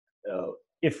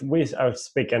 If we are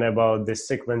speaking about the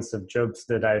sequence of jobs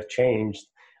that I've changed,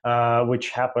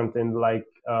 which happened in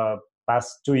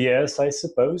past 2 years, I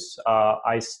suppose.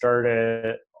 I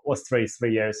started, was 3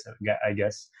 years, I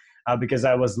guess, because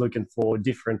I was looking for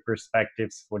different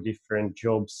perspectives for different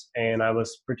jobs, and I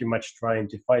was pretty much trying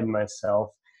to find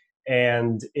myself.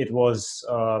 And it was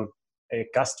a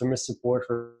customer support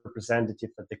representative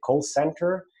at the call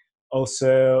center.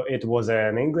 Also, it was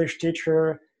an English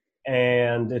teacher,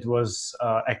 and it was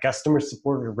a customer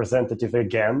support representative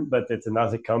again, but it's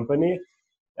another company,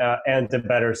 and a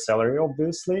better salary,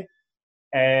 obviously.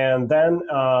 And then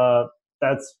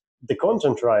that's the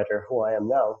content writer who I am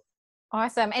now.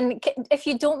 Awesome. And if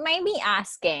you don't mind me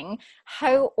asking,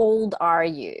 how old are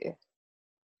you?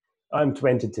 I'm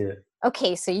 22.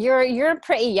 Okay, so you're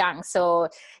pretty young. So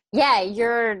yeah,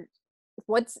 you're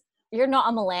not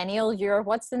a millennial.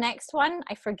 What's the next one?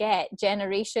 I forget.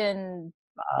 Generation.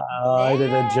 I did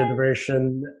a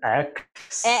Generation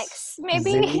X. X,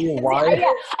 maybe? Z,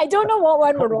 Y. I don't know what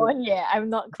one we're on yet. I'm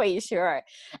not quite sure.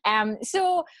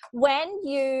 So when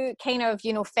you kind of,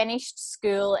 finished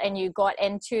school and you got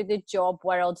into the job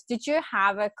world, did you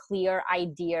have a clear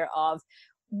idea of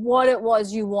what it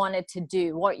was you wanted to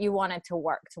do, what you wanted to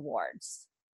work towards?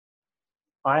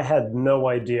 I had no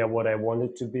idea what I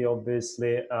wanted to be,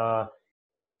 obviously.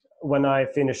 When I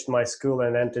finished my school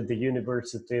and entered the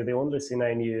university, the only thing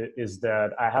I knew is that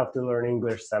I have to learn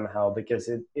English somehow, because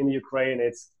in Ukraine,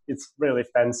 it's really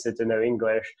fancy to know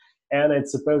English, and it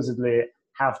supposedly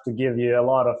have to give you a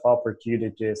lot of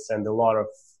opportunities and a lot of,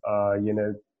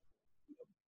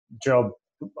 job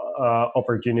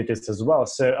opportunities as well.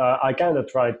 So I kind of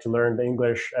tried to learn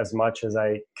English as much as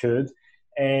I could.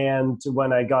 And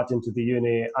when I got into the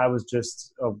uni, I was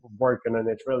just working on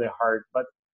it really hard. But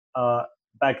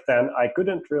back then, I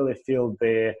couldn't really feel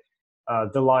the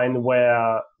line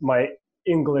where my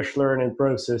English learning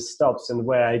process stops and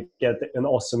where I get an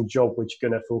awesome job which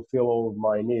gonna fulfill all of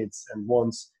my needs and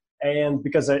wants. And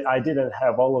because I didn't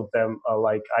have all of them,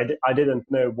 I didn't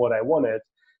know what I wanted,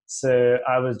 so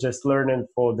I was just learning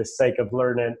for the sake of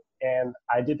learning, and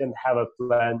I didn't have a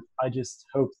plan. I just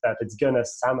hoped that it's gonna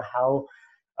somehow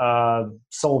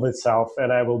solve itself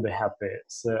and I will be happy.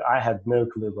 So I had no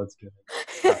clue what's going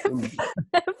to happen.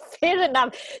 Fair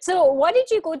enough. So what did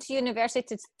you go to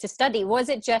university to study? Was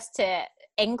it just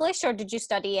English, or did you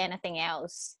study anything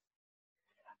else?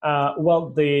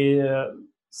 Well, the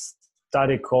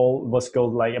study was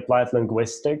called Applied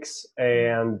Linguistics,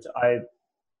 and I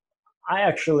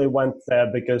actually went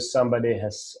there because somebody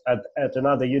has at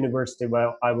another university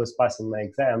where I was passing my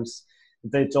exams,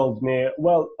 they told me,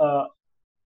 well,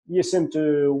 you seem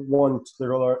to want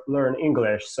to learn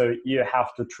English, so you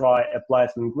have to try Applied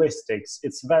Linguistics.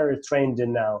 It's very trendy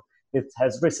now. It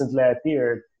has recently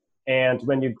appeared, And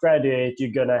when you graduate,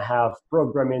 you're going to have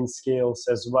programming skills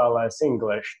as well as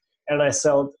English. And I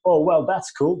said, oh, well,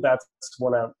 that's cool. That's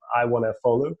what I want to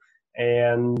follow.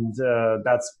 And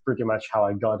that's pretty much how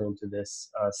I got into this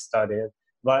study.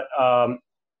 But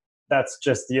that's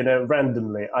just,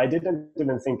 randomly. I didn't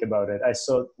even think about it. I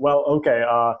thought, well, okay,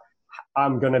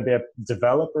 I'm going to be a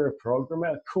developer, a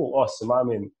programmer. Cool, awesome. I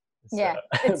mean, yeah,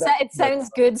 it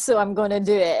sounds good, so I'm going to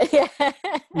do it.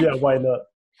 Yeah, why not?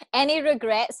 Any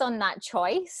regrets on that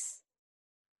choice?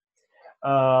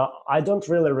 I don't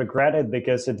really regret it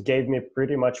because it gave me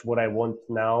pretty much what I want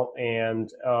now.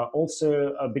 And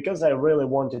also because I really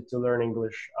wanted to learn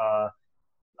English,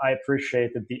 I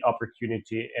appreciated the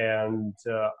opportunity, and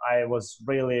I was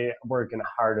really working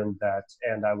hard on that,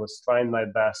 and I was trying my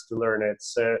best to learn it.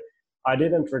 So I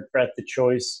didn't regret the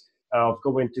choice of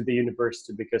going to the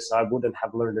university because I wouldn't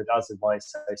have learned it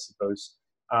otherwise, I suppose.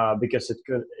 Because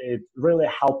it really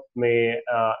helped me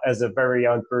as a very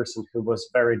young person who was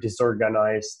very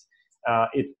disorganized.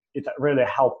 It really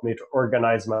helped me to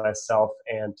organize myself,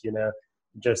 and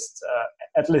just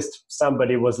at least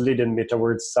somebody was leading me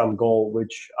towards some goal,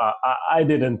 which I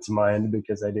didn't mind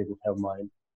because I didn't have mine.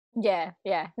 Yeah.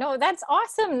 No, that's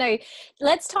awesome. Now,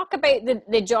 let's talk about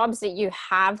the jobs that you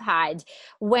have had.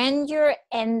 When you're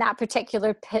in that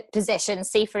particular position,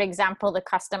 say, for example, the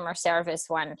customer service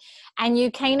one, and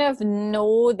you kind of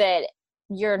know that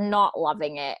you're not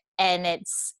loving it and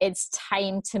it's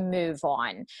time to move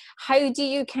on. How do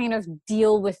you kind of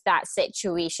deal with that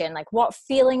situation? Like, what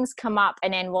feelings come up,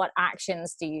 and then what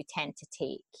actions do you tend to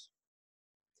take?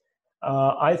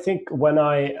 I think when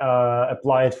I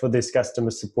applied for this customer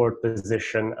support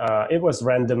position, it was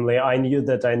randomly. I knew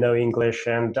that I know English,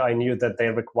 and I knew that they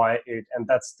require it, and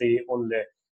that's the only,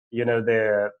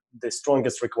 the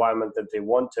strongest requirement that they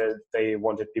wanted. They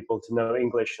wanted people to know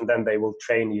English, and then they will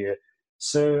train you.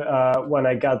 So when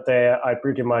I got there, I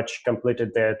pretty much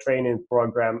completed their training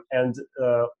program, and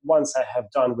once I have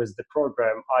done with the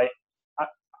program,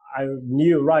 I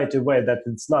knew right away that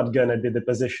it's not going to be the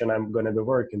position I'm going to be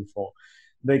working for,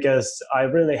 because I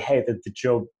really hated the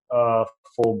job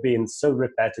for being so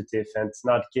repetitive and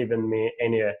not giving me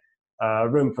any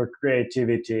room for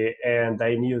creativity. And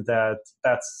I knew that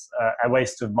that's a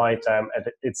waste of my time, and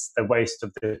it's the waste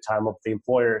of the time of the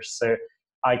employer. So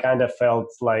I kind of felt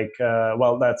like,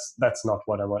 well, that's not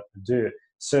what I want to do.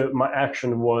 So my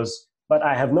action was, but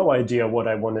I have no idea what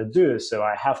I want to do, so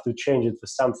I have to change it for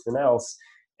something else.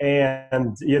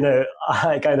 And,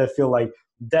 I kind of feel like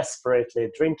desperately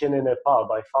drinking in a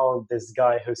pub, I found this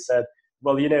guy who said,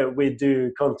 well, we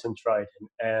do content writing,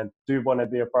 and do you want to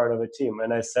be a part of a team?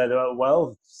 And I said,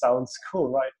 well, sounds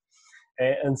cool, right?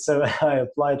 And so I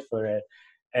applied for it.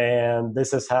 And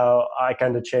this is how I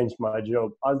kind of changed my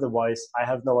job. Otherwise, I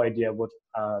have no idea what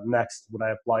next would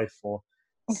I apply for.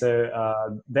 So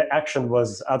the action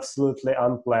was absolutely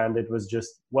unplanned. It was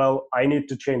just, well, I need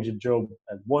to change a job,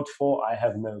 and what for? I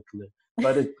have no clue.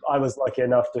 But I was lucky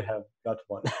enough to have got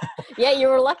one. Yeah, you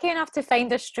were lucky enough to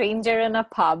find a stranger in a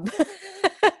pub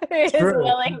who's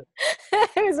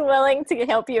willing to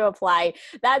help you apply.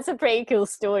 That's a pretty cool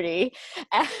story.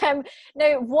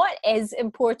 Now, what is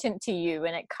important to you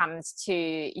when it comes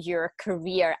to your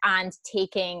career and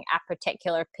taking a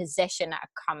particular position at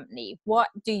a company? What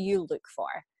do you look for?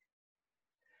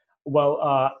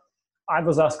 Well, I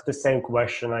was asked the same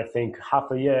question, I think,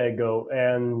 half a year ago.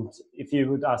 And if you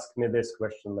would ask me this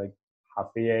question like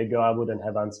half a year ago, I wouldn't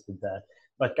have answered that.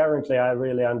 But currently, I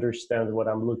really understand what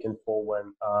I'm looking for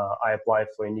when I apply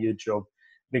for a new job,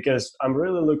 because I'm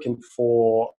really looking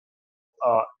for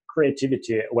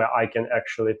creativity where I can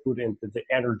actually put into the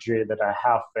energy that I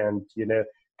have and,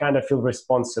 kind of feel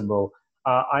responsible.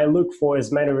 I look for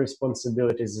as many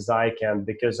responsibilities as I can,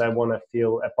 because I want to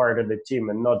feel a part of the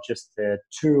team and not just a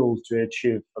tool to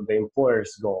achieve the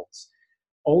employer's goals.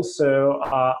 Also,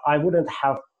 I wouldn't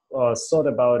have thought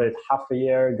about it half a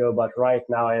year ago, but right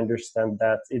now I understand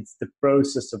that it's the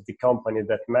process of the company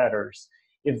that matters.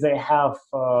 If they have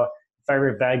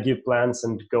very vague plans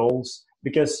and goals,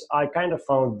 because I kind of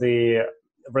found the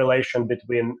relation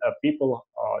between people,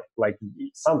 like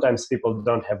sometimes people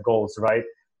don't have goals, right?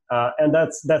 And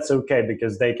that's okay,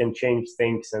 because they can change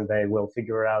things and they will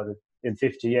figure out in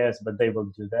 50 years, but they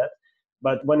will do that.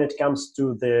 But when it comes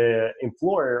to the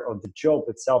employer or the job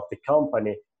itself, the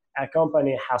company, a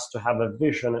company has to have a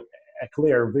vision, a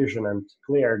clear vision and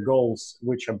clear goals,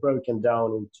 which are broken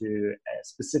down into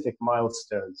specific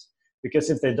milestones. Because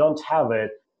if they don't have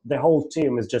it, the whole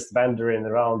team is just wandering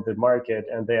around the market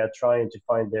and they are trying to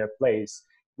find their place,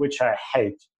 which I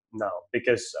hate now,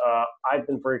 because I've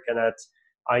been working at,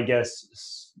 I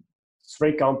guess,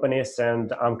 three companies,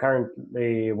 and I'm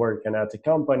currently working at a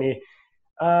company,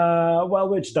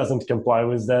 which doesn't comply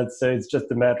with that. So it's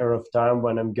just a matter of time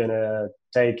when I'm gonna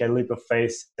take a leap of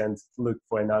faith and look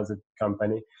for another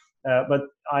company. But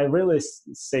I really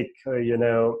seek,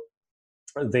 the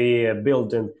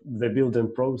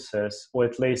building process, or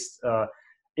at least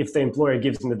if the employer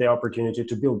gives me the opportunity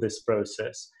to build this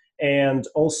process. And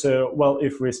also, well,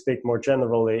 if we speak more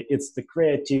generally, it's the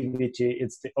creativity,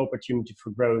 it's the opportunity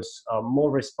for growth, more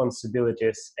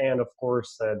responsibilities, and of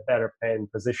course, a better paying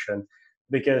position.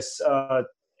 Because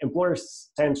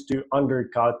employers tend to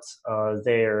undercut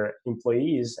their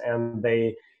employees, and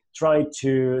they try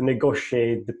to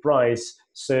negotiate the price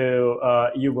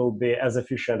so you will be as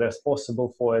efficient as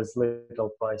possible for as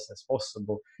little price as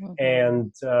possible. Mhm.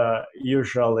 And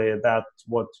usually that's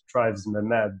what drives me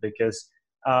mad, because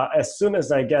as soon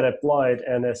as I get applied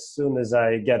and as soon as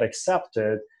I get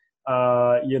accepted,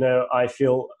 I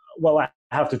feel, well, I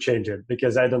have to change it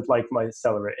because I don't like my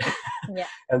salary. Yeah.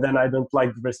 And then I don't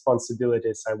like the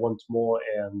responsibilities. I want more.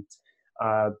 And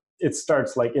it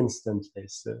starts like instantly.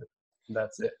 So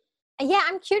that's it. Yeah,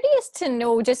 I'm curious to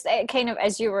know, just kind of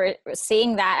as you were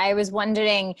saying that, I was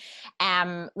wondering,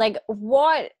 like,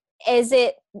 what is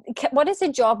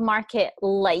the job market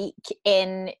like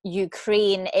in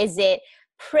Ukraine? Is it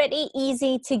pretty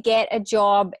easy to get a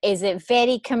job? Is it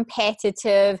very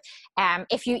competitive?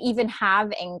 If you even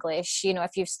have English,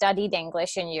 if you've studied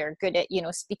English and you're good at,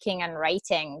 speaking and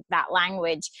writing that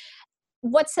language,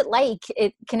 what's it like?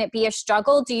 Can it be a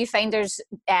struggle? Do you find there's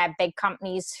big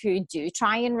companies who do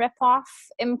try and rip off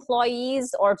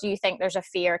employees, or do you think there's a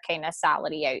fair kind of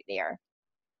salary out there?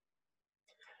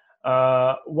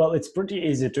 Well, it's pretty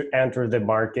easy to enter the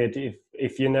market.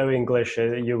 If you know English,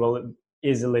 you will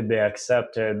easily be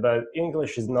accepted. But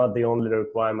English is not the only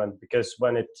requirement, because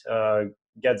when it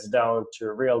gets down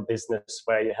to real business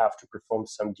where you have to perform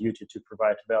some duty to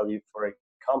provide value for a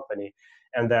company,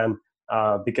 and then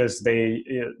because they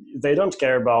don't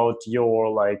care about your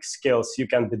like skills. You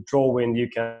can be drawing, you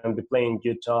can be playing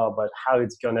guitar, but how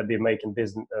it's gonna be making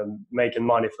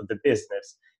money for the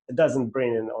business? It doesn't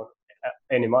bring in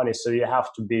any money. So you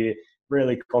have to be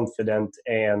really confident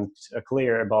and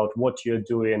clear about what you're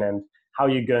doing and how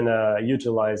you're gonna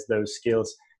utilize those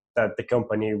skills that the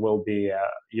company will be,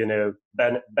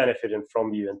 benefiting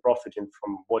from you and profiting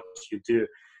from what you do.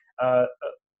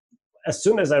 As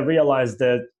soon as I realized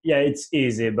that, yeah, it's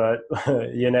easy, but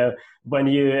when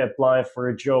you apply for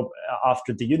a job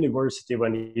after the university,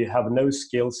 when you have no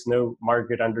skills, no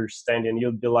market understanding,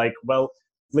 you'll be like, well,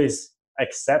 please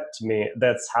accept me.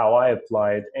 That's how I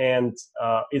applied. And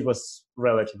it was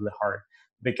relatively hard,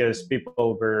 because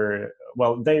people were,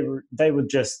 well, they would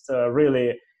just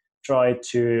really try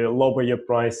to lower your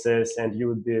prices, and you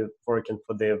would be working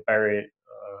for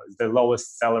the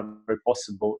lowest salary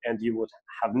possible, and you would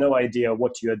have no idea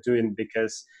what you are doing,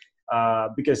 because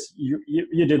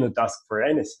you didn't ask for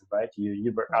anything, right?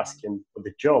 You were asking for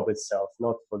the job itself,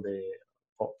 not for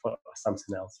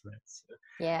something else, right? So,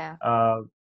 Yeah.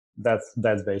 that's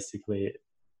basically it.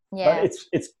 Yeah. But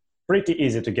it's pretty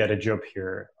easy to get a job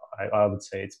here. I would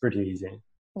say it's pretty easy.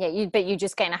 Yeah, but you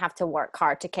just kind of have to work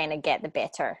hard to kind of get the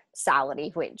better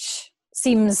salary, which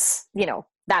seems,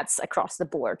 that's across the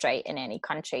board, right, in any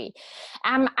country.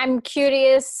 I'm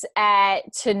curious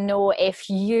to know, if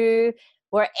you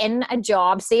were in a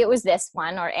job, say it was this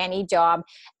one or any job,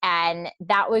 and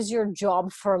that was your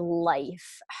job for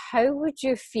life, how would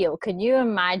you feel? Can you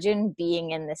imagine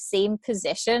being in the same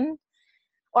position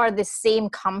or the same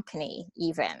company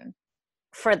even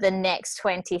for the next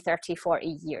 20, 30, 40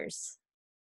 years?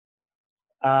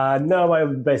 No, I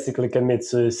would basically commit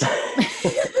suicide.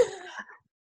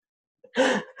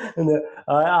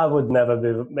 I would never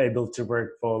be able to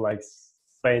work for like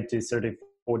 20, 30,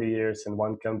 40 years in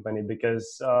one company,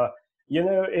 because,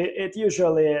 it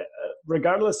usually,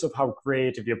 regardless of how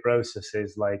creative your process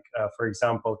is, like, for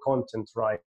example, content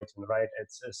writing, right?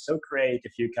 It's so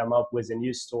creative. You come up with a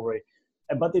new story,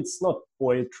 but it's not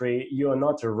poetry. You're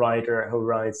not a writer who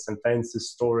writes some fancy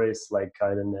stories like, I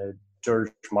don't know,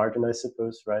 George Martin, I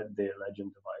suppose, right? The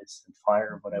Legend of Ice and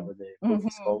Fire, whatever the book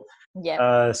is called.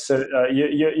 Yeah. So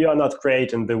you are not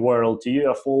creating the world. You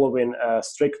are following a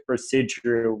strict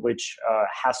procedure which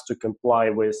has to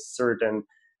comply with certain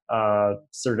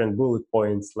bullet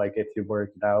points, like if you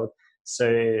work it out. So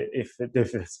if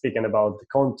you're speaking about the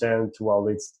content, well,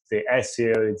 it's the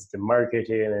SEO, it's the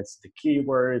marketing, it's the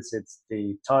keywords, it's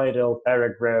the title,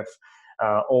 paragraph,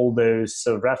 all those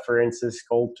references,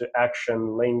 call to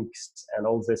action, links, and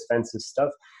all this fancy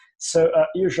stuff. So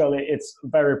usually it's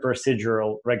very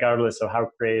procedural, regardless of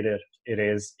how creative it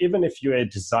is. Even if you're a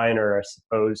designer, I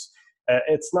suppose,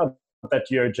 it's not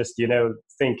that you're just,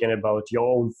 thinking about your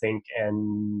own thing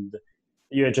and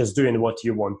you're just doing what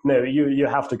you want. No, you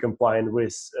have to comply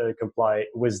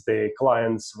with the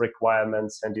client's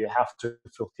requirements, and you have to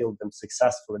fulfill them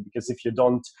successfully. Because if you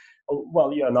don't,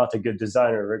 well, you're not a good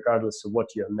designer, regardless of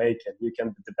what you're making. You can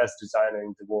be the best designer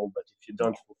in the world, but if you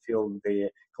don't fulfill the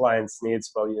client's needs,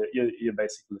 well, you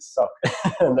basically suck.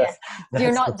 That's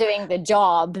you're not doing the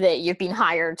job that you've been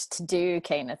hired to do,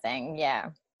 kind of thing. Yeah.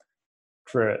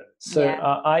 True. So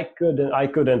I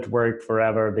couldn't work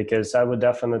forever, because I would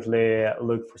definitely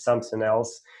look for something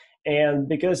else. And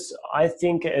because I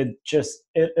think it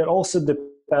also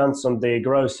depends on the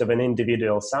growth of an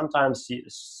individual. Sometimes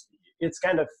it's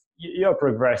kind of, you're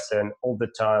progressing all the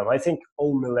time. I think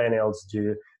all millennials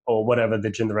do, or whatever the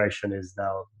generation is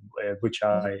now, which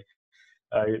I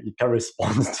can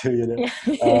respond to,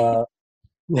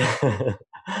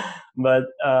 but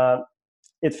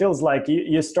it feels like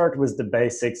you start with the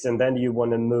basics and then you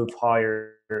want to move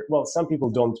higher. Well, some people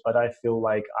don't, but I feel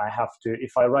like I have to.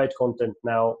 If I write content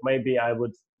now, maybe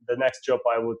the next job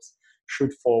I would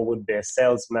shoot for would be a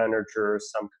sales manager or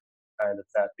some kind of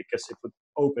that, because it would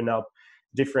open up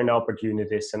different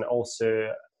opportunities, and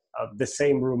also the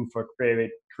same room for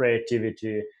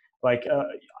creativity. Like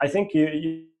I think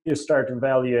you start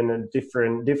valuing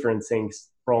different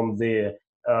things, from the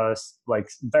like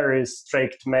very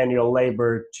strict manual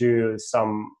labor to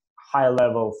some high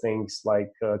level things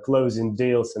like closing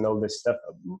deals and all this stuff.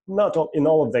 Not in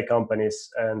all of the companies,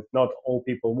 and not all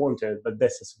people want it, but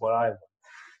this is what I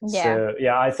want. So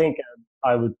I think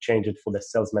I would change it for the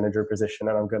sales manager position,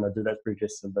 and I'm going to do that pretty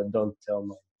soon, but don't tell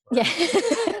me. Yeah,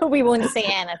 we won't say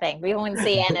anything.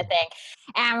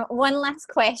 One last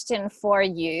question for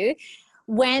you.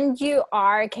 When you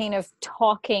are kind of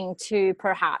talking to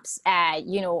perhaps,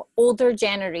 older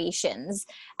generations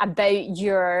about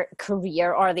your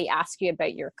career, or they ask you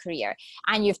about your career,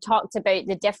 and you've talked about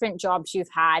the different jobs you've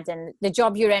had and the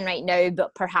job you're in right now,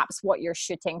 but perhaps what you're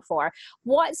shooting for,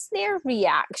 what's their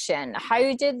reaction?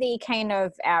 How do they kind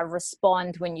of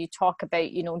respond when you talk about,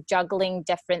 juggling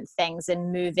different things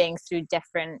and moving through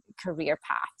different career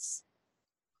paths?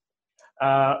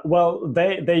 Well,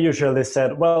 they usually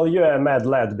said, well, you're a mad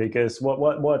lad, because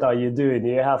what are you doing?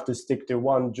 You have to stick to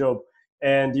one job,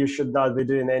 and you should not be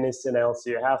doing anything else.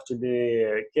 You have to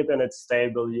be keeping it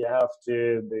stable. You have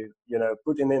to be,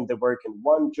 putting in the work in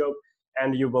one job,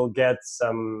 and you will get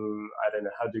some, I don't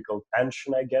know, how do you call it,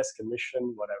 pension, I guess,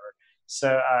 commission, whatever.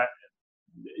 So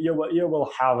you will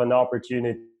have an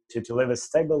opportunity to live a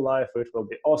stable life, which will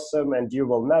be awesome, and you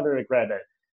will never regret it.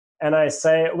 And I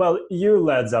say, well, you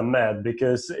lads are mad,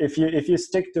 because if you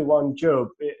stick to one job,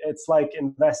 it's like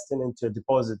investing into a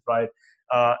deposit, right?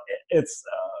 It's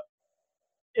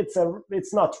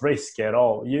not risky at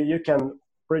all. You can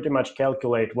pretty much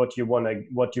calculate what you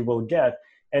will get,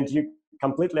 and you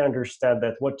completely understand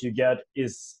that what you get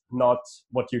is not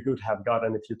what you could have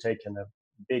gotten if you taken a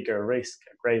bigger risk,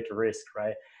 a greater risk,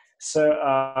 right? So,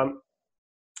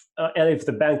 and if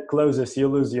the bank closes, you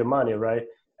lose your money, right?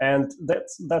 And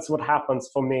that's what happens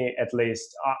for me, at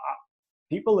least.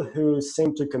 People who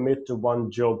seem to commit to one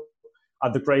job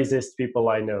are the craziest people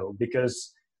I know,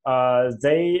 because I'm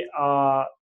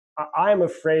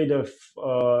afraid of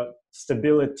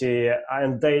stability,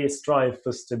 and they strive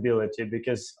for stability,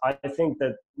 because I think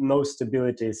that no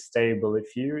stability is stable.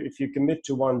 If you commit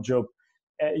to one job,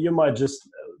 you might just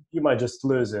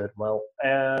lose it. Well,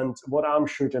 and what I'm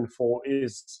shooting for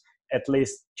is at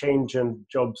least changing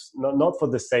jobs, not for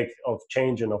the sake of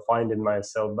changing or finding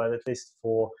myself, but at least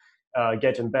for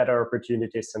getting better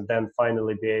opportunities, and then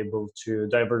finally be able to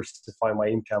diversify my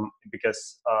income,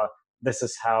 because this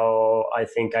is how I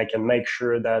think I can make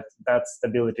sure that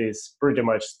stability is pretty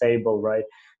much stable, right?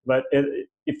 But even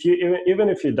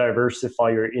if you diversify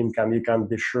your income, you can't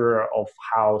be sure of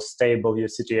how stable your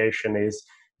situation is,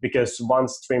 because one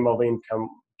stream of income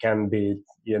can be,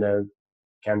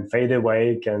 can fade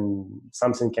away,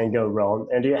 something can go wrong,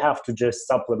 and you have to just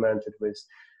supplement it with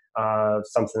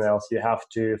something else. You have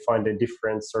to find a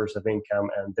different source of income,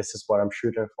 and this is what I'm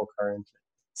shooting for currently.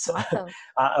 So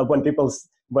awesome.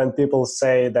 When people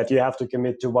say that you have to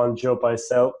commit to one job, I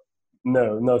say,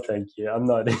 no, thank you. I'm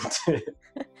not into it.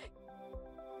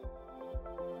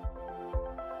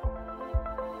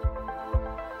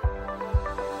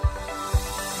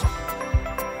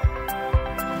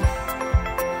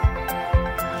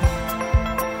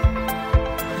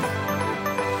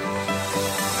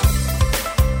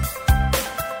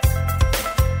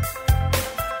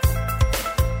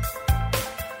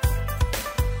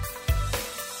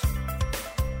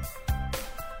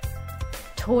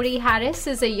 Tori Harris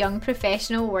is a young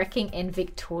professional working in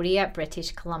Victoria,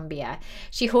 British Columbia.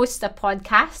 She hosts a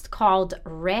podcast called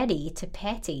Ready to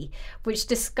Petty, which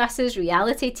discusses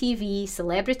reality TV,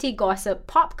 celebrity gossip,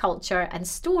 pop culture, and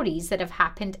stories that have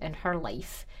happened in her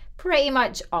life. Pretty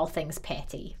much all things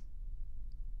petty.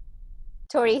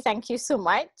 Tori, thank you so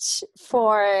much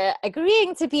for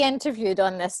agreeing to be interviewed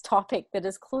on this topic that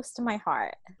is close to my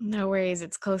heart. No worries,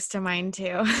 it's close to mine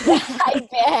too. I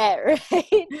bet,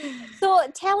 right? So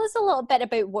tell us a little bit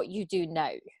about what you do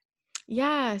now.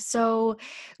 Yeah, so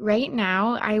right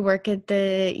now I work at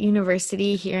the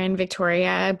university here in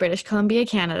Victoria, British Columbia,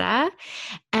 Canada,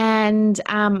 and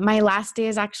my last day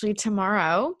is actually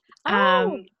tomorrow.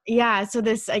 Yeah, so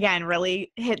this again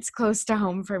really hits close to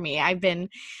home for me. I've been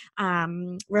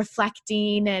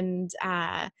reflecting and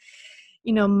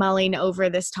mulling over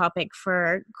this topic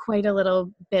for quite a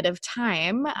little bit of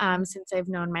time since I've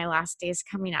known my last day is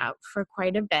coming up for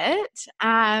quite a bit.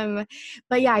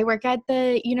 But yeah, I work at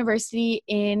the university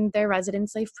in their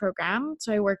residence life program.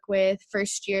 So I work with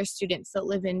first year students that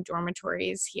live in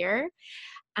dormitories here.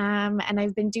 And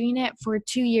I've been doing it for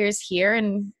 2 years here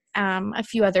and a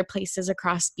few other places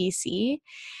across BC.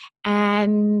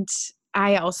 And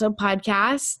I also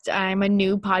podcast. I'm a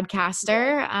new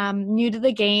podcaster, new to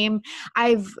the game.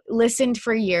 I've listened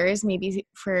for years, maybe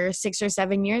for 6 or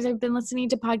 7 years I've been listening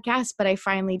to podcasts, but I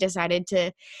finally decided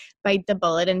to bite the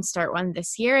bullet and start one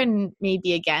this year. And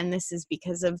maybe again, this is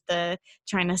because of the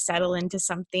trying to settle into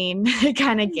something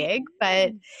kind of gig.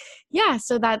 But yeah,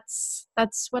 so that's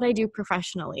what I do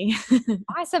professionally.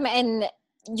 Awesome. And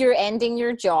you're ending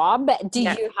your job. Do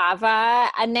you have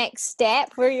a next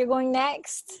step where you're going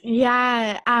next?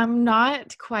 Yeah,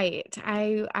 not quite.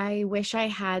 I wish I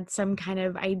had some kind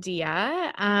of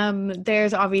idea.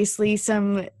 There's obviously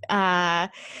some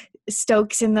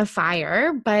stokes in the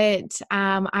fire, but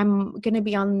I'm going to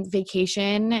be on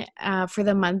vacation for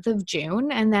the month of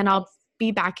June, and then I'll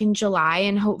be back in July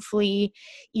and hopefully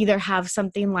either have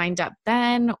something lined up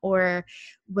then or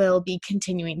will be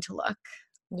continuing to look.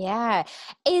 Yeah.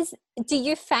 Do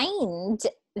you find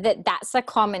that that's a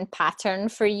common pattern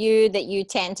for you, that you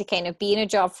tend to kind of be in a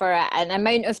job for an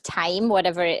amount of time,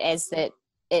 whatever it is that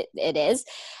it is,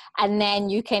 and then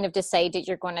you kind of decide that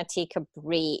you're going to take a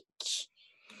break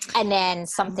and then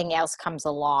something else comes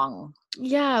along?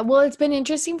 Yeah, well, it's been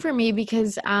interesting for me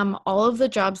because all of the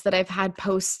jobs that I've had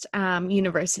post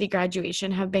university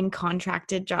graduation have been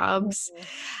contracted jobs.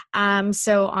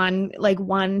 So on like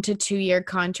 1 to 2 year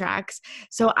contracts.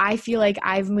 So I feel like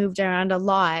I've moved around a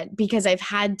lot because I've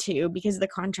had to, because the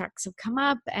contracts have come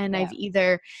up and I've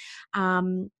either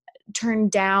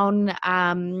turned down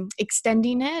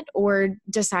extending it or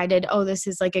decided, oh, this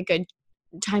is like a good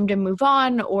time to move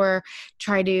on or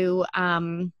try to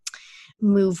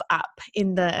move up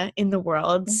in the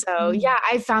world. So yeah,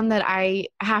 I found that I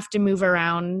have to move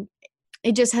around.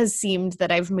 It just has seemed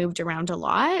that I've moved around a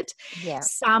lot. Yeah.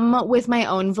 Some with my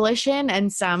own volition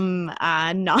and some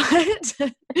not.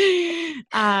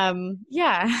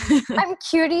 Yeah. I'm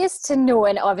curious to know,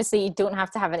 and obviously you don't have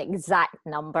to have an exact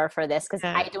number for this because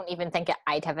I don't even think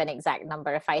I'd have an exact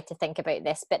number if I had to think about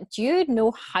this, but do you know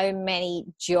how many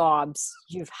jobs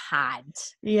you've had?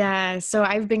 Yeah. So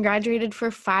I've been graduated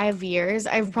for 5 years.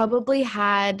 I've probably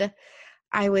had,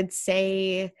 I would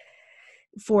say,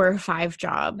 4 or 5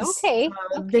 jobs. Okay.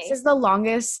 This is the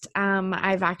longest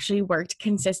I've actually worked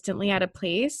consistently at a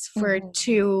place for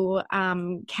 2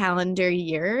 calendar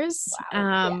years.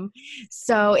 Wow.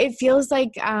 So it feels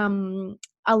like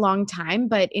a long time,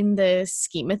 but in the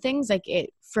scheme of things, like it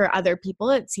for other people,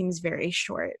 it seems very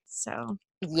short. So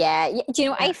yeah, do you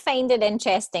know, I find it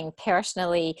interesting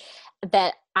personally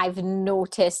that I've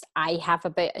noticed I have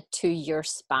about a 2-year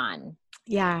span.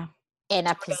 Yeah. In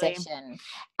a position,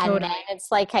 and then it's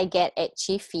like I get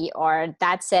itchy feet, or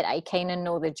that's it, I kind of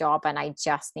know the job and I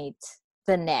just need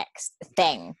the next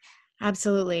thing.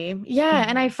 Absolutely. Yeah.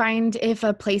 And I find if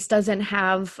a place doesn't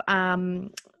have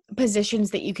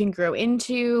positions that you can grow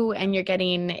into and you're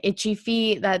getting itchy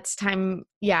feet, that's time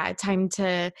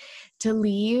to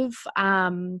leave.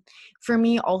 For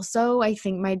me also, I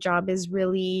think my job is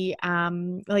really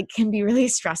can be really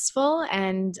stressful,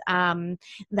 and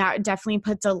that definitely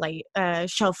puts a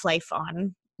shelf life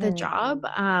on the job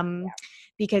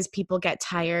because people get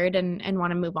tired and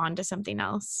want to move on to something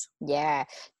else. Yeah.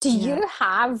 Do you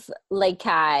have like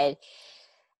a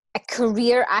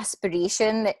career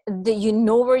aspiration that you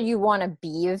know where you want to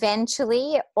be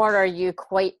eventually, or are you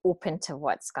quite open to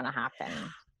what's going to happen?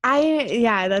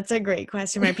 Yeah, that's a great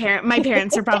question. My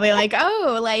parents are probably like,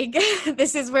 oh, like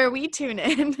this is where we tune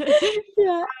in.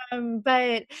 Yeah.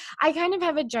 But I kind of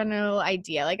have a general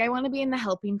idea. Like I want to be in the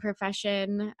helping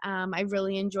profession. I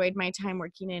really enjoyed my time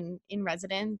working in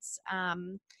residence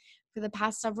for the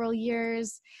past several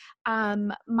years.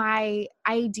 My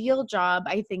ideal job,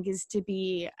 I think, is to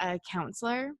be a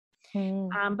counselor.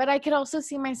 But I could also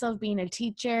see myself being a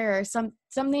teacher or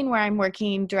something where I'm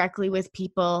working directly with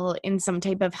people in some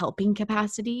type of helping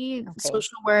capacity,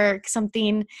 social work,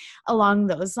 something along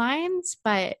those lines.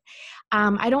 But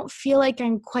I don't feel like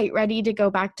I'm quite ready to go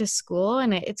back to school,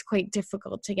 and it's quite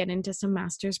difficult to get into some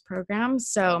master's programs.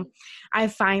 So I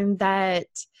find that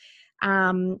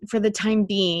for the time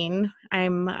being,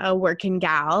 I'm a working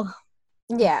gal.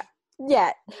 Yeah.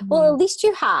 Yeah. Well, at least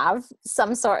you have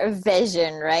some sort of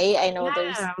vision, right? I know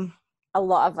there's a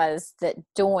lot of us that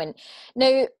don't.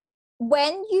 Now,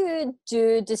 when you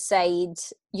do decide,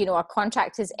 you know, a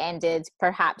contract has ended,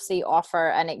 perhaps they offer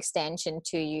an extension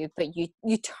to you, but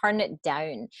you turn it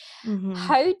down.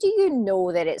 How do you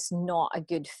know that it's not a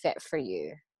good fit for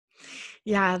you?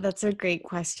 Yeah, that's a great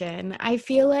question. I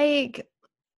feel like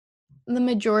the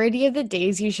majority of the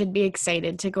days you should be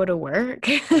excited to go to work.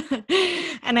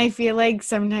 And I feel like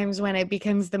sometimes when it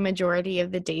becomes the majority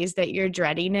of the days that you're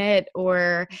dreading it,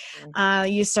 or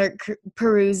you start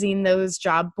perusing those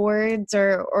job boards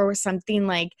or something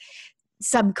like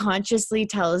subconsciously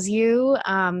tells you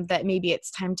that maybe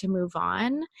it's time to move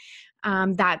on.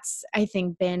 That's, I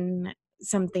think, been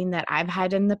something that I've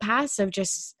had in the past of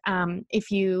just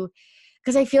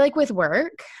because I feel like with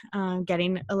work,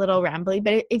 getting a little rambly,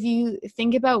 but if you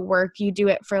think about work, you do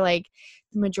it for like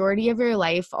the majority of your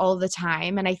life all the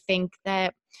time. And I think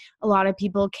that a lot of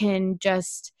people can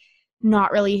just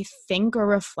not really think or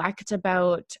reflect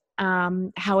about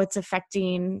how it's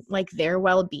affecting like their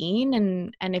well-being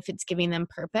and if it's giving them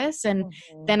purpose. And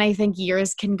then I think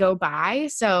years can go by.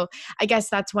 So I guess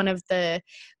that's one of the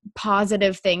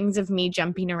positive things of me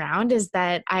jumping around, is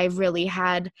that I've really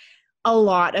had a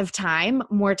lot of time,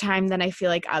 more time than I feel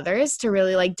like others, to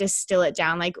really like distill it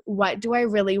down. Like, what do I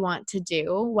really want to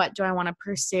do? What do I want to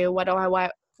pursue? What do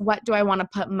I want to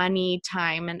put money,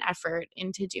 time, and effort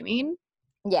into doing?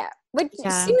 Yeah, which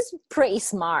seems pretty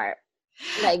smart.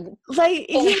 Like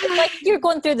yeah. You're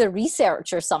going through the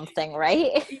research or something,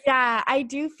 right? Yeah, I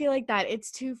do feel like that.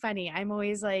 It's too funny. I'm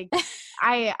always like,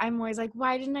 I'm always like,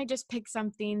 why didn't I just pick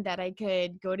something that I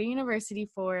could go to university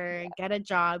for, get a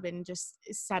job, and just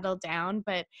settle down?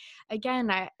 But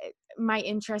again, my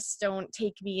interests don't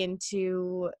take me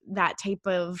into that type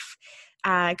of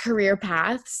career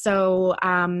path. So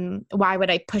why would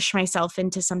I push myself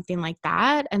into something like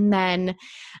that? And then,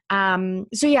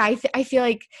 so yeah, I feel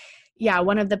like, yeah,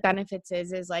 one of the benefits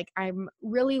is like I'm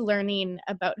really learning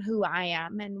about who I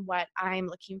am and what I'm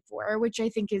looking for, which I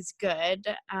think is good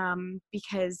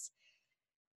because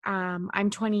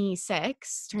I'm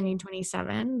 26, turning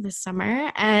 27 this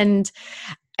summer. And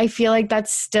I feel like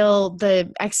that's still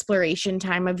the exploration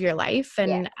time of your life.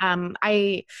 And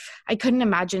I couldn't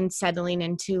imagine settling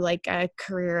into like a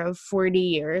career of 40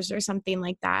 years or something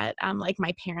like that, like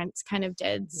my parents kind of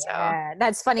did. So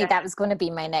that's funny. That was going to be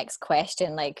my next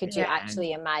question. Like, could you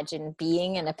actually imagine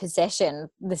being in a position,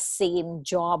 the same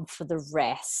job for the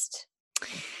rest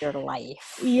your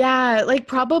life? Yeah, like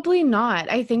probably not.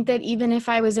 I think that even if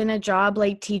I was in a job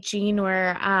like teaching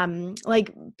or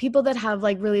like people that have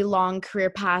like really long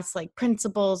career paths, like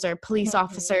principals or police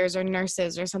officers or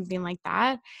nurses or something like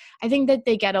that, I think that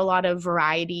they get a lot of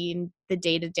variety in the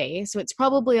day-to-day. So it's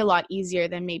probably a lot easier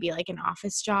than maybe like an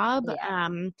office job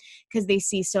because they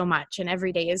see so much and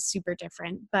every day is super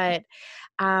different. But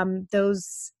I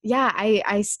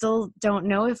still don't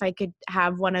know if I could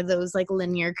have one of those like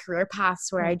linear career paths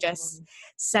where I just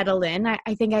settle in.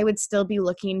 I think I would still be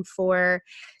looking for,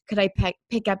 could I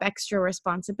pick up extra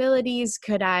responsibilities?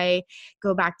 Could I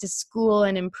go back to school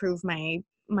and improve my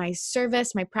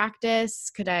service, my practice?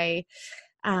 Could I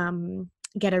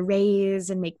get a raise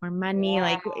and make more money?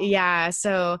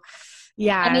 So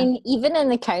yeah. I mean, even in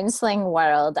the counseling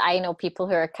world, I know people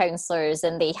who are counselors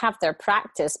and they have their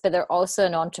practice, but they're also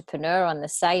an entrepreneur on the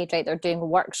side, right? They're doing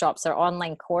workshops or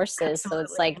online courses. Absolutely. So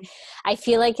it's like, I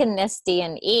feel like in this day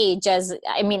and age,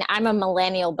 I'm a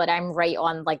millennial, but I'm right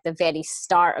on like the very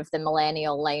start of the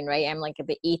millennial line, right? I'm like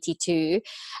about 82.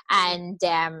 And,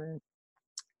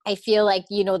 I feel like,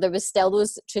 you know, there was still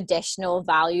those traditional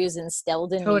values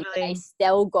instilled in me, but I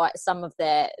still got some of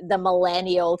the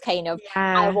millennial kind of,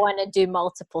 I want to do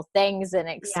multiple things and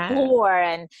explore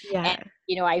and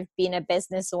you know, I've been a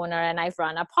business owner and I've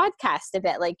run a podcast a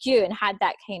bit like you and had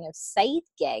that kind of side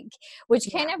gig, which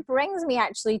kind of brings me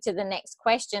actually to the next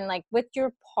question. Like with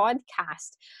your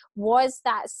podcast, was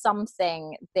that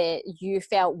something that you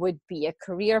felt would be a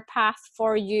career path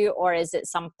for you, or is it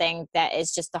something that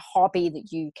is just a hobby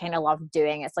that you kind of love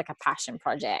doing? It's like a passion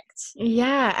project.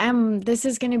 Yeah, this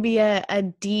is going to be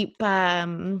a deep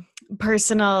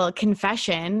personal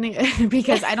confession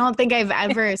because I don't think I've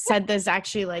ever said this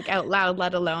actually like out loud,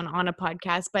 let alone on a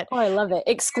podcast. But I love it.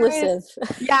 Exclusive.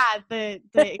 Yeah, the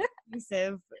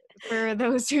exclusive for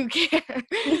those who care.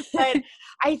 But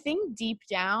I think deep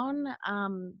down,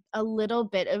 a little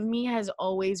bit of me has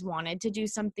always wanted to do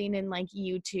something in like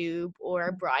YouTube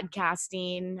or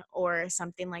broadcasting or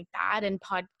something like that. And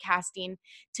podcasting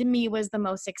to me was the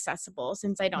most accessible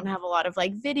since I don't have a lot of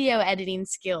like video editing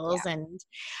skills and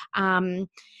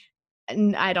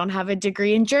I don't have a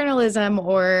degree in journalism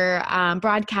or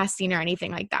broadcasting or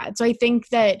anything like that. So I think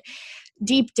that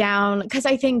deep down, because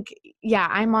I think,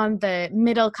 I'm on the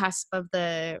middle cusp of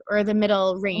the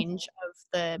middle range of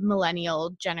the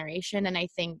millennial generation. And I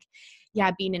think,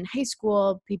 being in high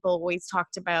school, people always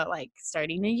talked about like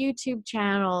starting a YouTube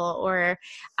channel or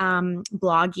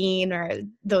blogging or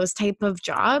those type of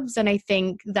jobs. And I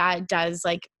think that does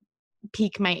like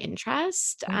pique my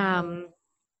interest. So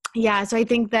I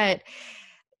think that,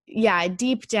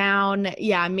 deep down,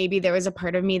 maybe there was a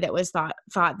part of me that was thought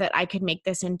that I could make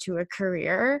this into a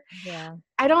career. Yeah.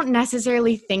 I don't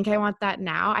necessarily think I want that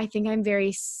now. I think I'm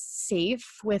very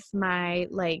safe with my,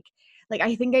 like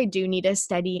I think I do need a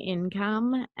steady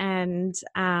income and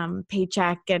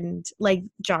paycheck and like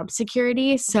job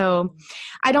security. So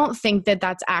I don't think that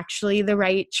that's actually the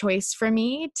right choice for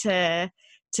me to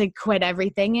quit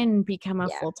everything and become a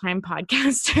full-time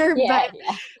podcaster. But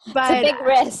it's a big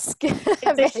risk.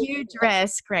 It's a huge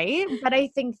risk, right? But I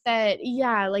think that,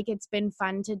 like it's been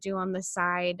fun to do on the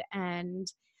side. And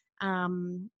I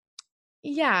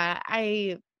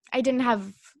didn't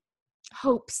have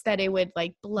hopes that it would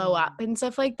like blow up and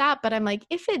stuff like that. But I'm like,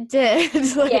 if it did,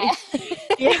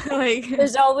 like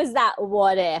there's always that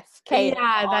what if kind of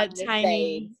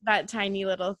that tiny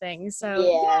little thing. So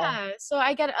so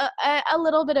I get a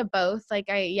little bit of both. Like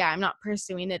I'm not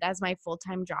pursuing it as my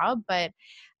full-time job, but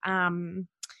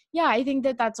I think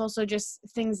that that's also just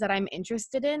things that I'm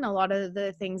interested in. A lot of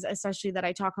the things, especially that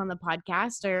I talk on the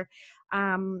podcast, are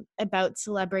about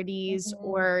celebrities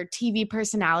or TV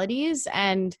personalities.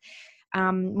 And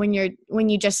when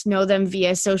you just know them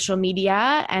via social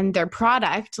media and their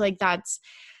product, like that's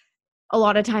a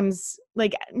lot of times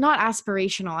like not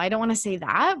aspirational. I don't want to say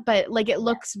that, but like it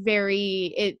looks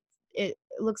very, it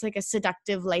looks like a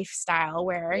seductive lifestyle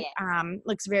where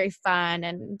looks very fun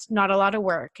and not a lot of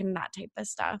work and that type of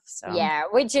stuff. So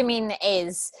which I mean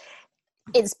is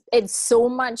it's so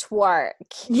much work.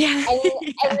 And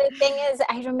the thing is,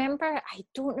 I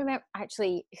don't remember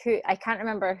actually I can't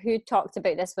remember who talked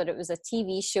about this, but it was a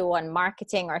TV show on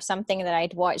marketing or something that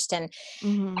I'd watched, and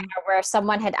where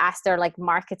someone had asked their like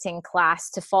marketing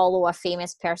class to follow a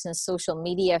famous person's social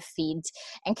media feed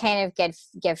and kind of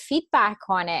give feedback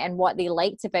on it and what they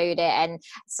liked about it. And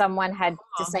someone had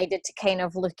decided to kind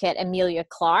of look at Emilia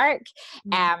Clarke,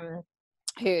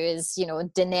 who is,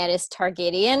 Daenerys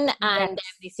Targaryen. And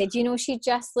they said, she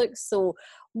just looks so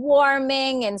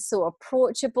warming and so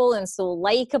approachable and so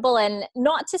likable. And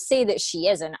not to say that she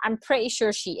isn't. I'm pretty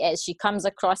sure she is. She comes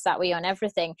across that way on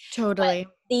everything. Totally.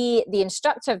 But the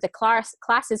instructor of the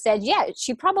classes said,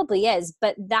 she probably is,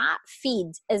 but that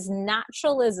feed, as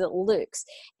natural as it looks,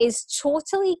 is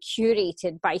totally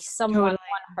curated by someone on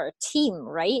her team,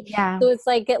 right? So it's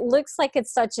like, it looks like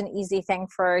it's such an easy thing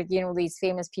for, these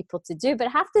famous people to do, but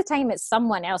half the time it's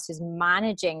someone else who's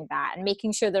managing that and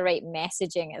making sure the right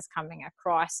messaging is coming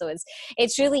across. So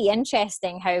it's really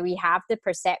interesting how we have the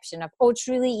perception of, it's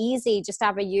really easy just to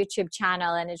have a YouTube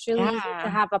channel, and it's really easy to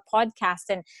have a podcast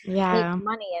and make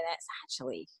money. And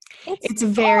it's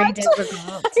very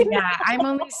difficult. I'm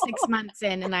only 6 months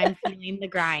in and I'm feeling the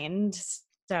grind.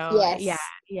 So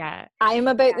I'm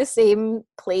about the same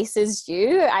place as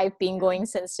you. I've been going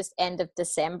since just end of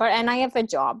December, and I have a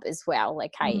job as well.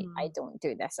 Like I don't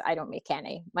do this. I don't make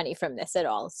any money from this at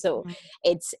all. So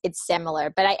it's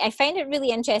similar. But I find it really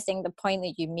interesting, the point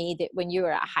that you made, that when you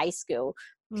were at high school,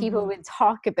 people would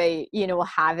talk about,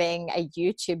 having a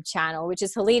YouTube channel, which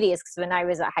is hilarious because when I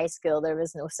was at high school, there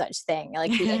was no such thing.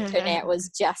 Like the internet was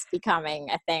just becoming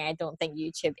a thing. I don't think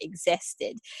YouTube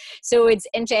existed. So it's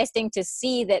interesting to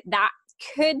see that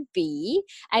could be,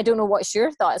 I don't know what's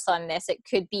your thoughts on this, it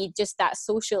could be just that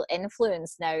social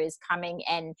influence now is coming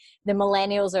in. The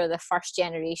millennials are the first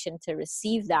generation to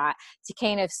receive that, to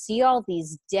kind of see all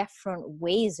these different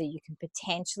ways that you can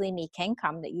potentially make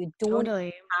income, that you don't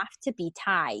Totally. have to be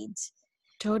tied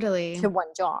Totally. to one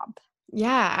job.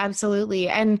 Yeah, absolutely.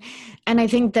 And I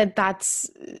think that that's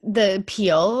the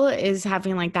appeal, is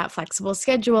having like that flexible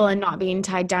schedule and not being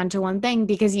tied down to one thing,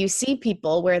 because you see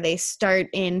people where they start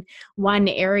in one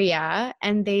area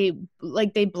and they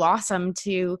blossom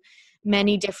to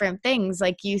many different things.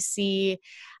 Like you see,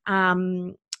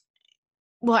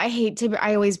 well,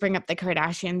 I always bring up the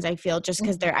Kardashians, I feel, just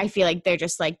because I feel like they're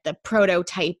just like the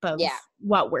prototype of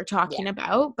what we're talking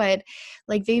about. But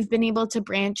like they've been able to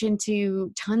branch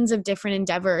into tons of different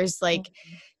endeavors, like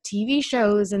TV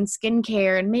shows and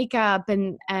skincare and makeup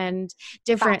and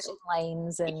different fashion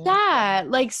lines.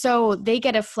 And like, so they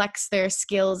get to flex their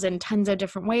skills in tons of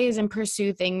different ways and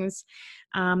pursue things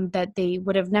that they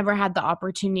would have never had the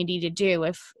opportunity to do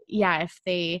if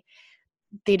they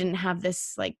didn't have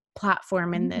this like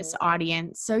platform and this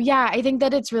audience. So yeah, I think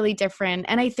that it's really different.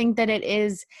 And I think that it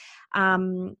is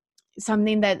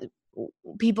something that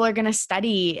people are going to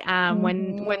study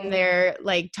when they're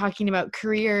like talking about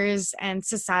careers and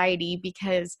society,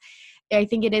 because I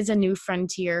think it is a new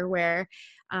frontier where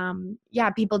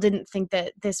people didn't think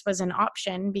that this was an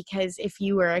option, because if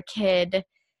you were a kid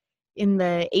in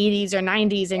the 80s or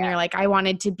 90s and you're like, I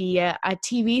wanted to be a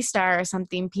TV star or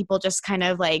something, people just kind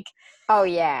of like,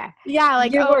 like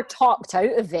you were talked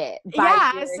out of it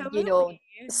by your,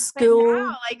 school. But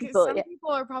now, like people, some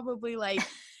people are probably like,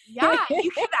 you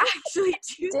can actually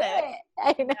do this.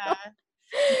 I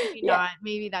know.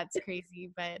 Maybe that's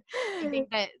crazy, but I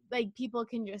think that like people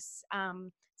can just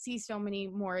see so many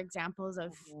more examples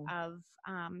of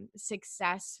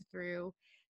success through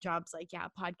jobs like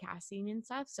podcasting and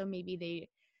stuff. So maybe they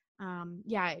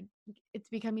it's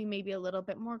becoming maybe a little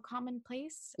bit more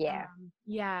commonplace.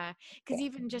 Because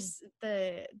even just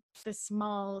the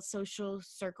small social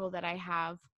circle that I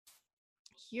have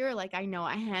here, like I know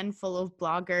a handful of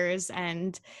bloggers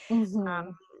and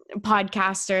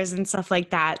podcasters and stuff like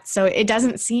that, so it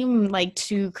doesn't seem like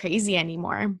too crazy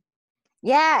anymore.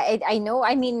 I know.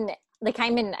 I mean, like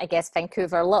I'm in, I guess,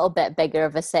 Vancouver, a little bit bigger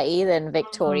of a city than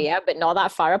Victoria, but not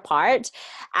that far apart.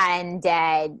 And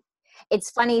it's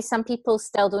funny, some people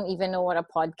still don't even know what a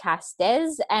podcast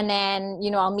is. And then,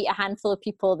 I'll meet a handful of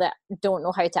people that don't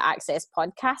know how to access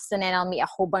podcasts. And then I'll meet a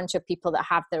whole bunch of people that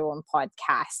have their own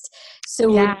podcast.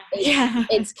 So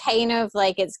it's kind of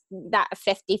like it's that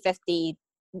 50-50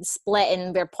 split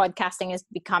in where podcasting is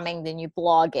becoming the new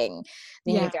blogging,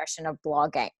 the new version of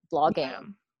blogging.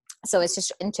 So it's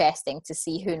just interesting to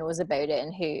see who knows about it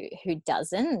and who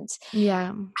doesn't.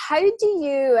 How do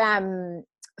you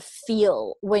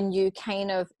feel when you kind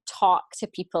of talk to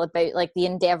people about like the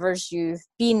endeavors you've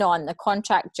been on, the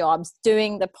contract jobs,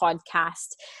 doing the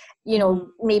podcast,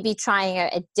 maybe trying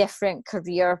out a different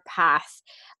career path?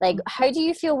 Like, how do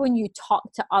you feel when you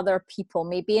talk to other people,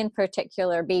 maybe in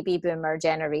particular baby boomer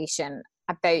generation,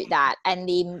 about that?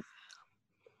 And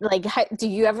how do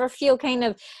you ever feel kind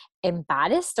of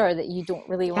embarrassed, or that you don't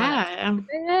really want to talk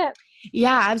about it?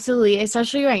 Yeah, absolutely.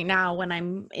 Especially right now when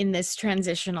I'm in this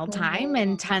transitional time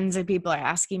and tons of people are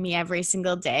asking me every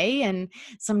single day. And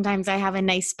sometimes I have a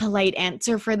nice, polite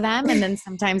answer for them. And then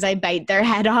sometimes I bite their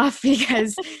head off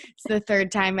because it's the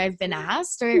third time I've been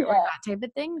asked or that type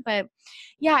of thing. But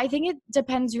I think it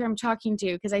depends who I'm talking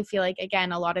to, because I feel like,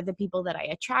 again, a lot of the people that I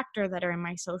attract or that are in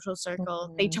my social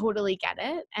circle, they totally get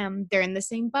it. They're in the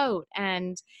same boat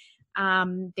and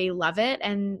they love it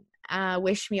and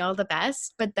wish me all the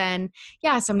best. But then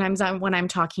sometimes when I'm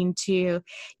talking to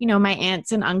my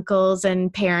aunts and uncles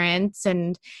and parents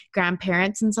and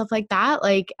grandparents and stuff like that,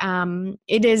 like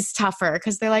it is tougher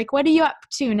because they're like, what are you up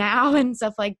to now and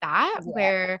stuff like that,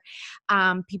 where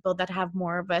people that have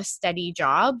more of a steady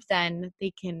job, then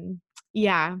they can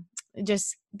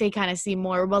just they kind of seem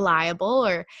more reliable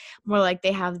or more like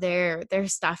they have their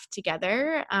stuff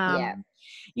together.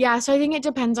 So I think it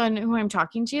depends on who I'm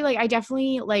talking to. Like I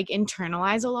definitely like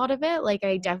internalize a lot of it. Like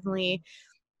I definitely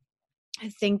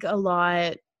think a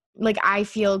lot, like I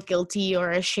feel guilty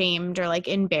or ashamed or like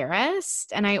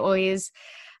embarrassed. And I always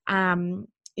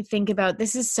think about,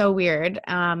 this is so weird,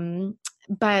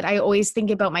 but I always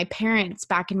think about my parents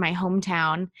back in my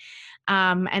hometown,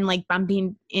 and like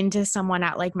bumping into someone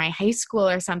at like my high school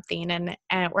or something, and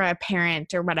or a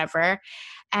parent or whatever.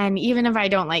 And even if I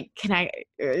don't like connect,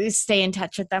 stay in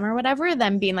touch with them or whatever,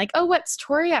 them being like, oh, what's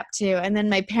Tori up to? And then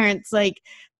my parents like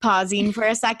pausing for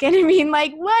a second and being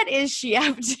like, what is she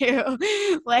up to?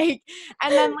 Like,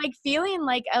 and then like feeling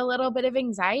like a little bit of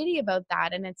anxiety about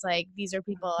that. And it's like, these are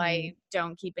people I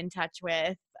don't keep in touch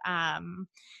with,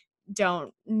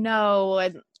 don't know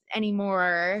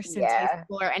anymore since high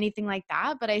school or anything like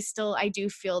that. But I do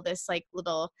feel this like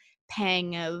little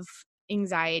pang of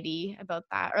anxiety about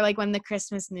that. Or like when the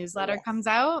Christmas newsletter comes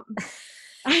out.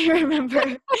 I remember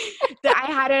that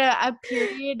I had a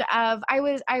period of I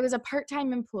was a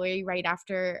part-time employee right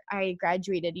after I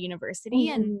graduated university,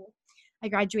 and I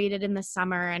graduated in the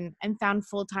summer and found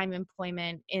full-time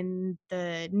employment in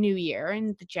the new year,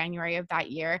 in the January of that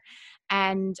year.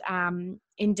 And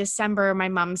in December, my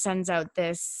mom sends out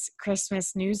this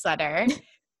Christmas newsletter.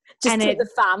 Just to the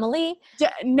family?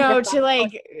 No, to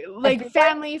like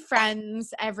family,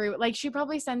 friends, like she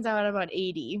probably sends out about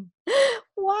 80.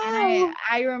 Wow. And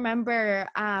I remember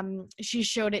she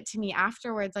showed it to me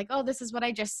afterwards, like, oh, this is what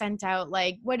I just sent out.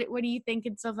 Like, what do you think,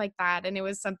 and stuff like that. And it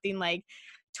was something like,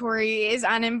 Tori is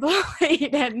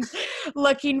unemployed and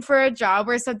looking for a job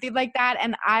or something like that.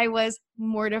 And I was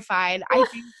mortified. I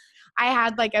think I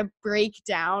had like a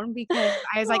breakdown because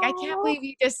I was like, I can't believe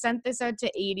you just sent this out to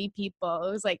 80 people.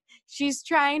 It was like, she's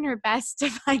trying her best to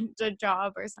find a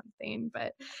job or something.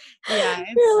 But yeah.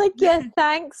 You're like, yeah,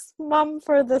 thanks, Mom,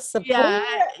 for the support.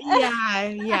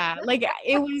 Yeah. Like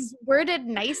it was worded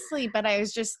nicely, but I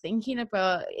was just thinking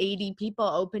about 80 people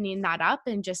opening that up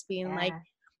and just being like,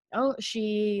 oh,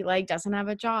 she like doesn't have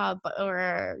a job,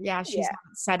 or she's not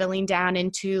settling down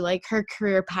into like her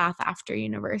career path after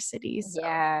university. So.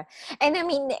 Yeah. And I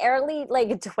mean, early like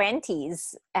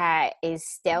 20s is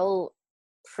still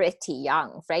pretty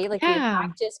young, right? Like you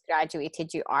have just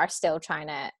graduated, you are still trying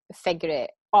to figure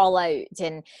it all out,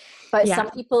 but some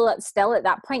people still at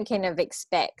that point kind of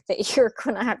expect that you're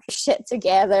gonna have your shit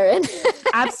together. And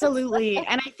absolutely.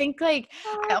 And I think like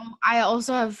I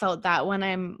also have felt that when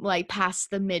I'm like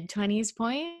past the mid-20s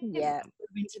point,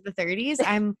 into the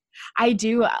 30s, I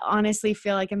do honestly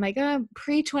feel like I'm like,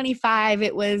 pre-25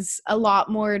 it was a lot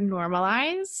more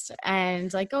normalized,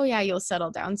 and like, oh yeah, you'll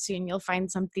settle down soon, you'll find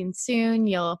something soon,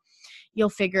 you'll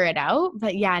figure it out.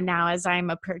 But now as I'm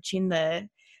approaching the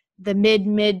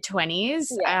mid 20s,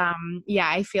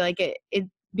 I feel like it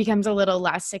becomes a little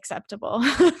less acceptable.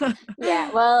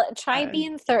 Well, try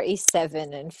being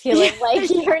 37 and feeling like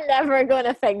you're never going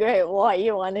to figure out what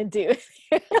you want to do.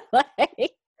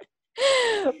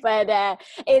 But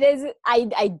it is,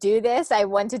 I do this, I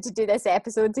wanted to do this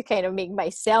episode to kind of make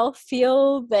myself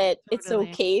feel that it's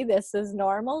okay, this is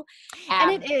normal.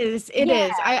 And it is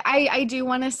I do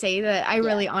want to say that I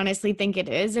really honestly think it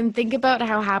is. And think about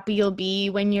how happy you'll be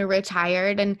when you're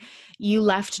retired and you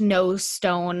left no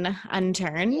stone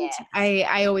unturned.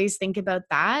 I always think about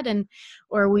that,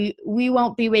 or we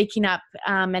won't be waking up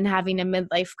and having a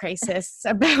midlife crisis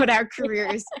about our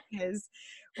careers, because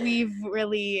we've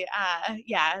really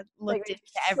looked into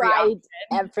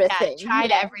everything.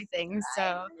 Tried everything.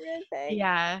 So do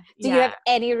you have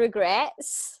any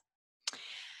regrets?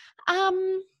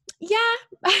 No,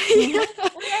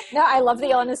 I love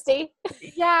the honesty.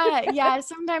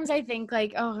 Sometimes I think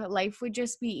like, oh, life would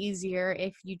just be easier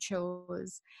if you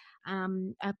chose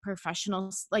a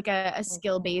professional, like a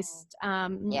skill-based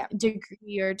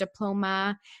degree or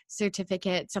diploma,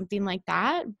 certificate, something like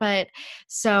that. But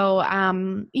so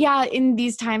in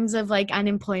these times of like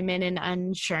unemployment and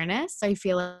unsureness, I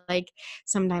feel like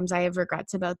sometimes I have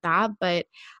regrets about that. But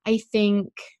I think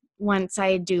once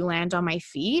I do land on my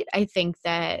feet, I think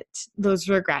that those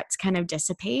regrets kind of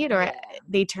dissipate, or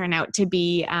they turn out to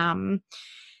be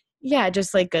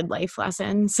just like good life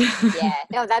lessons.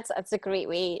 That's a great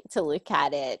way to look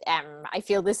at it. I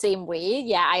feel the same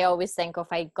way. I always think if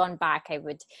I'd gone back, I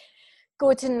would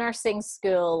go to nursing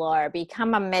school or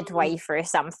become a midwife or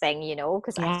something,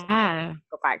 because I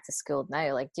go back to school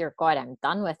now, like, dear God, I'm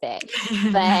done with it.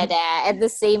 But at the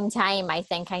same time, I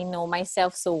think I know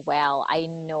myself so well. I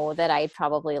know that I'd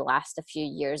probably last a few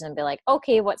years and be like,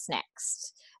 okay, what's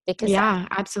next? Because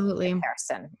absolutely, the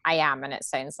person I am, and it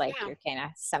sounds like you're kind of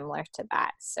similar to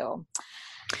that. So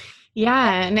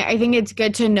and I think it's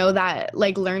good to know that,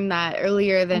 like, learn that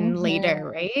earlier than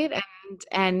later, right?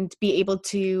 And be able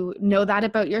to know that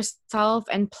about yourself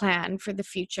and plan for the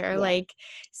future. Like,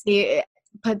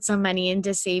 put some money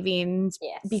into savings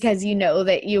because you know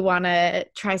that you want to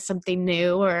try something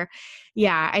new, or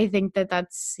I think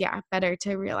that's better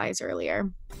to realize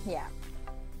earlier.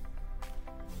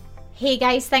 Hey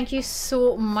guys, thank you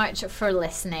so much for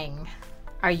listening.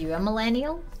 Are you a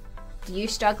millennial? Do you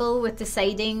struggle with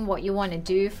deciding what you want to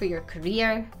do for your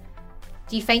career?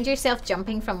 Do you find yourself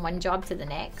jumping from one job to the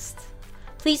next?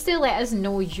 Please do let us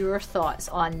know your thoughts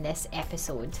on this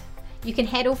episode. you can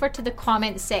head over to the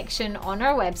comments section on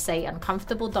our website,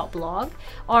 uncomfortable.blog,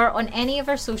 or on any of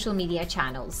our social media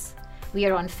channels. We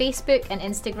are on Facebook and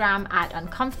Instagram at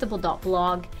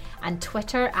uncomfortable.blog and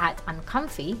Twitter at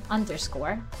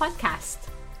uncomfy_podcast.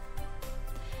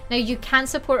 Now, you can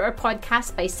support our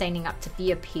podcast by signing up to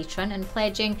be a patron and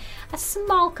pledging a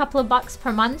small couple of bucks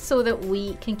per month so that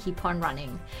we can keep on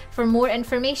running. For more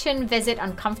information, visit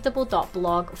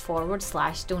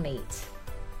uncomfortable.blog/donate.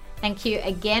 Thank you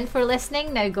again for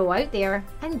listening. Now go out there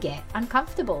and get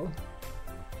uncomfortable.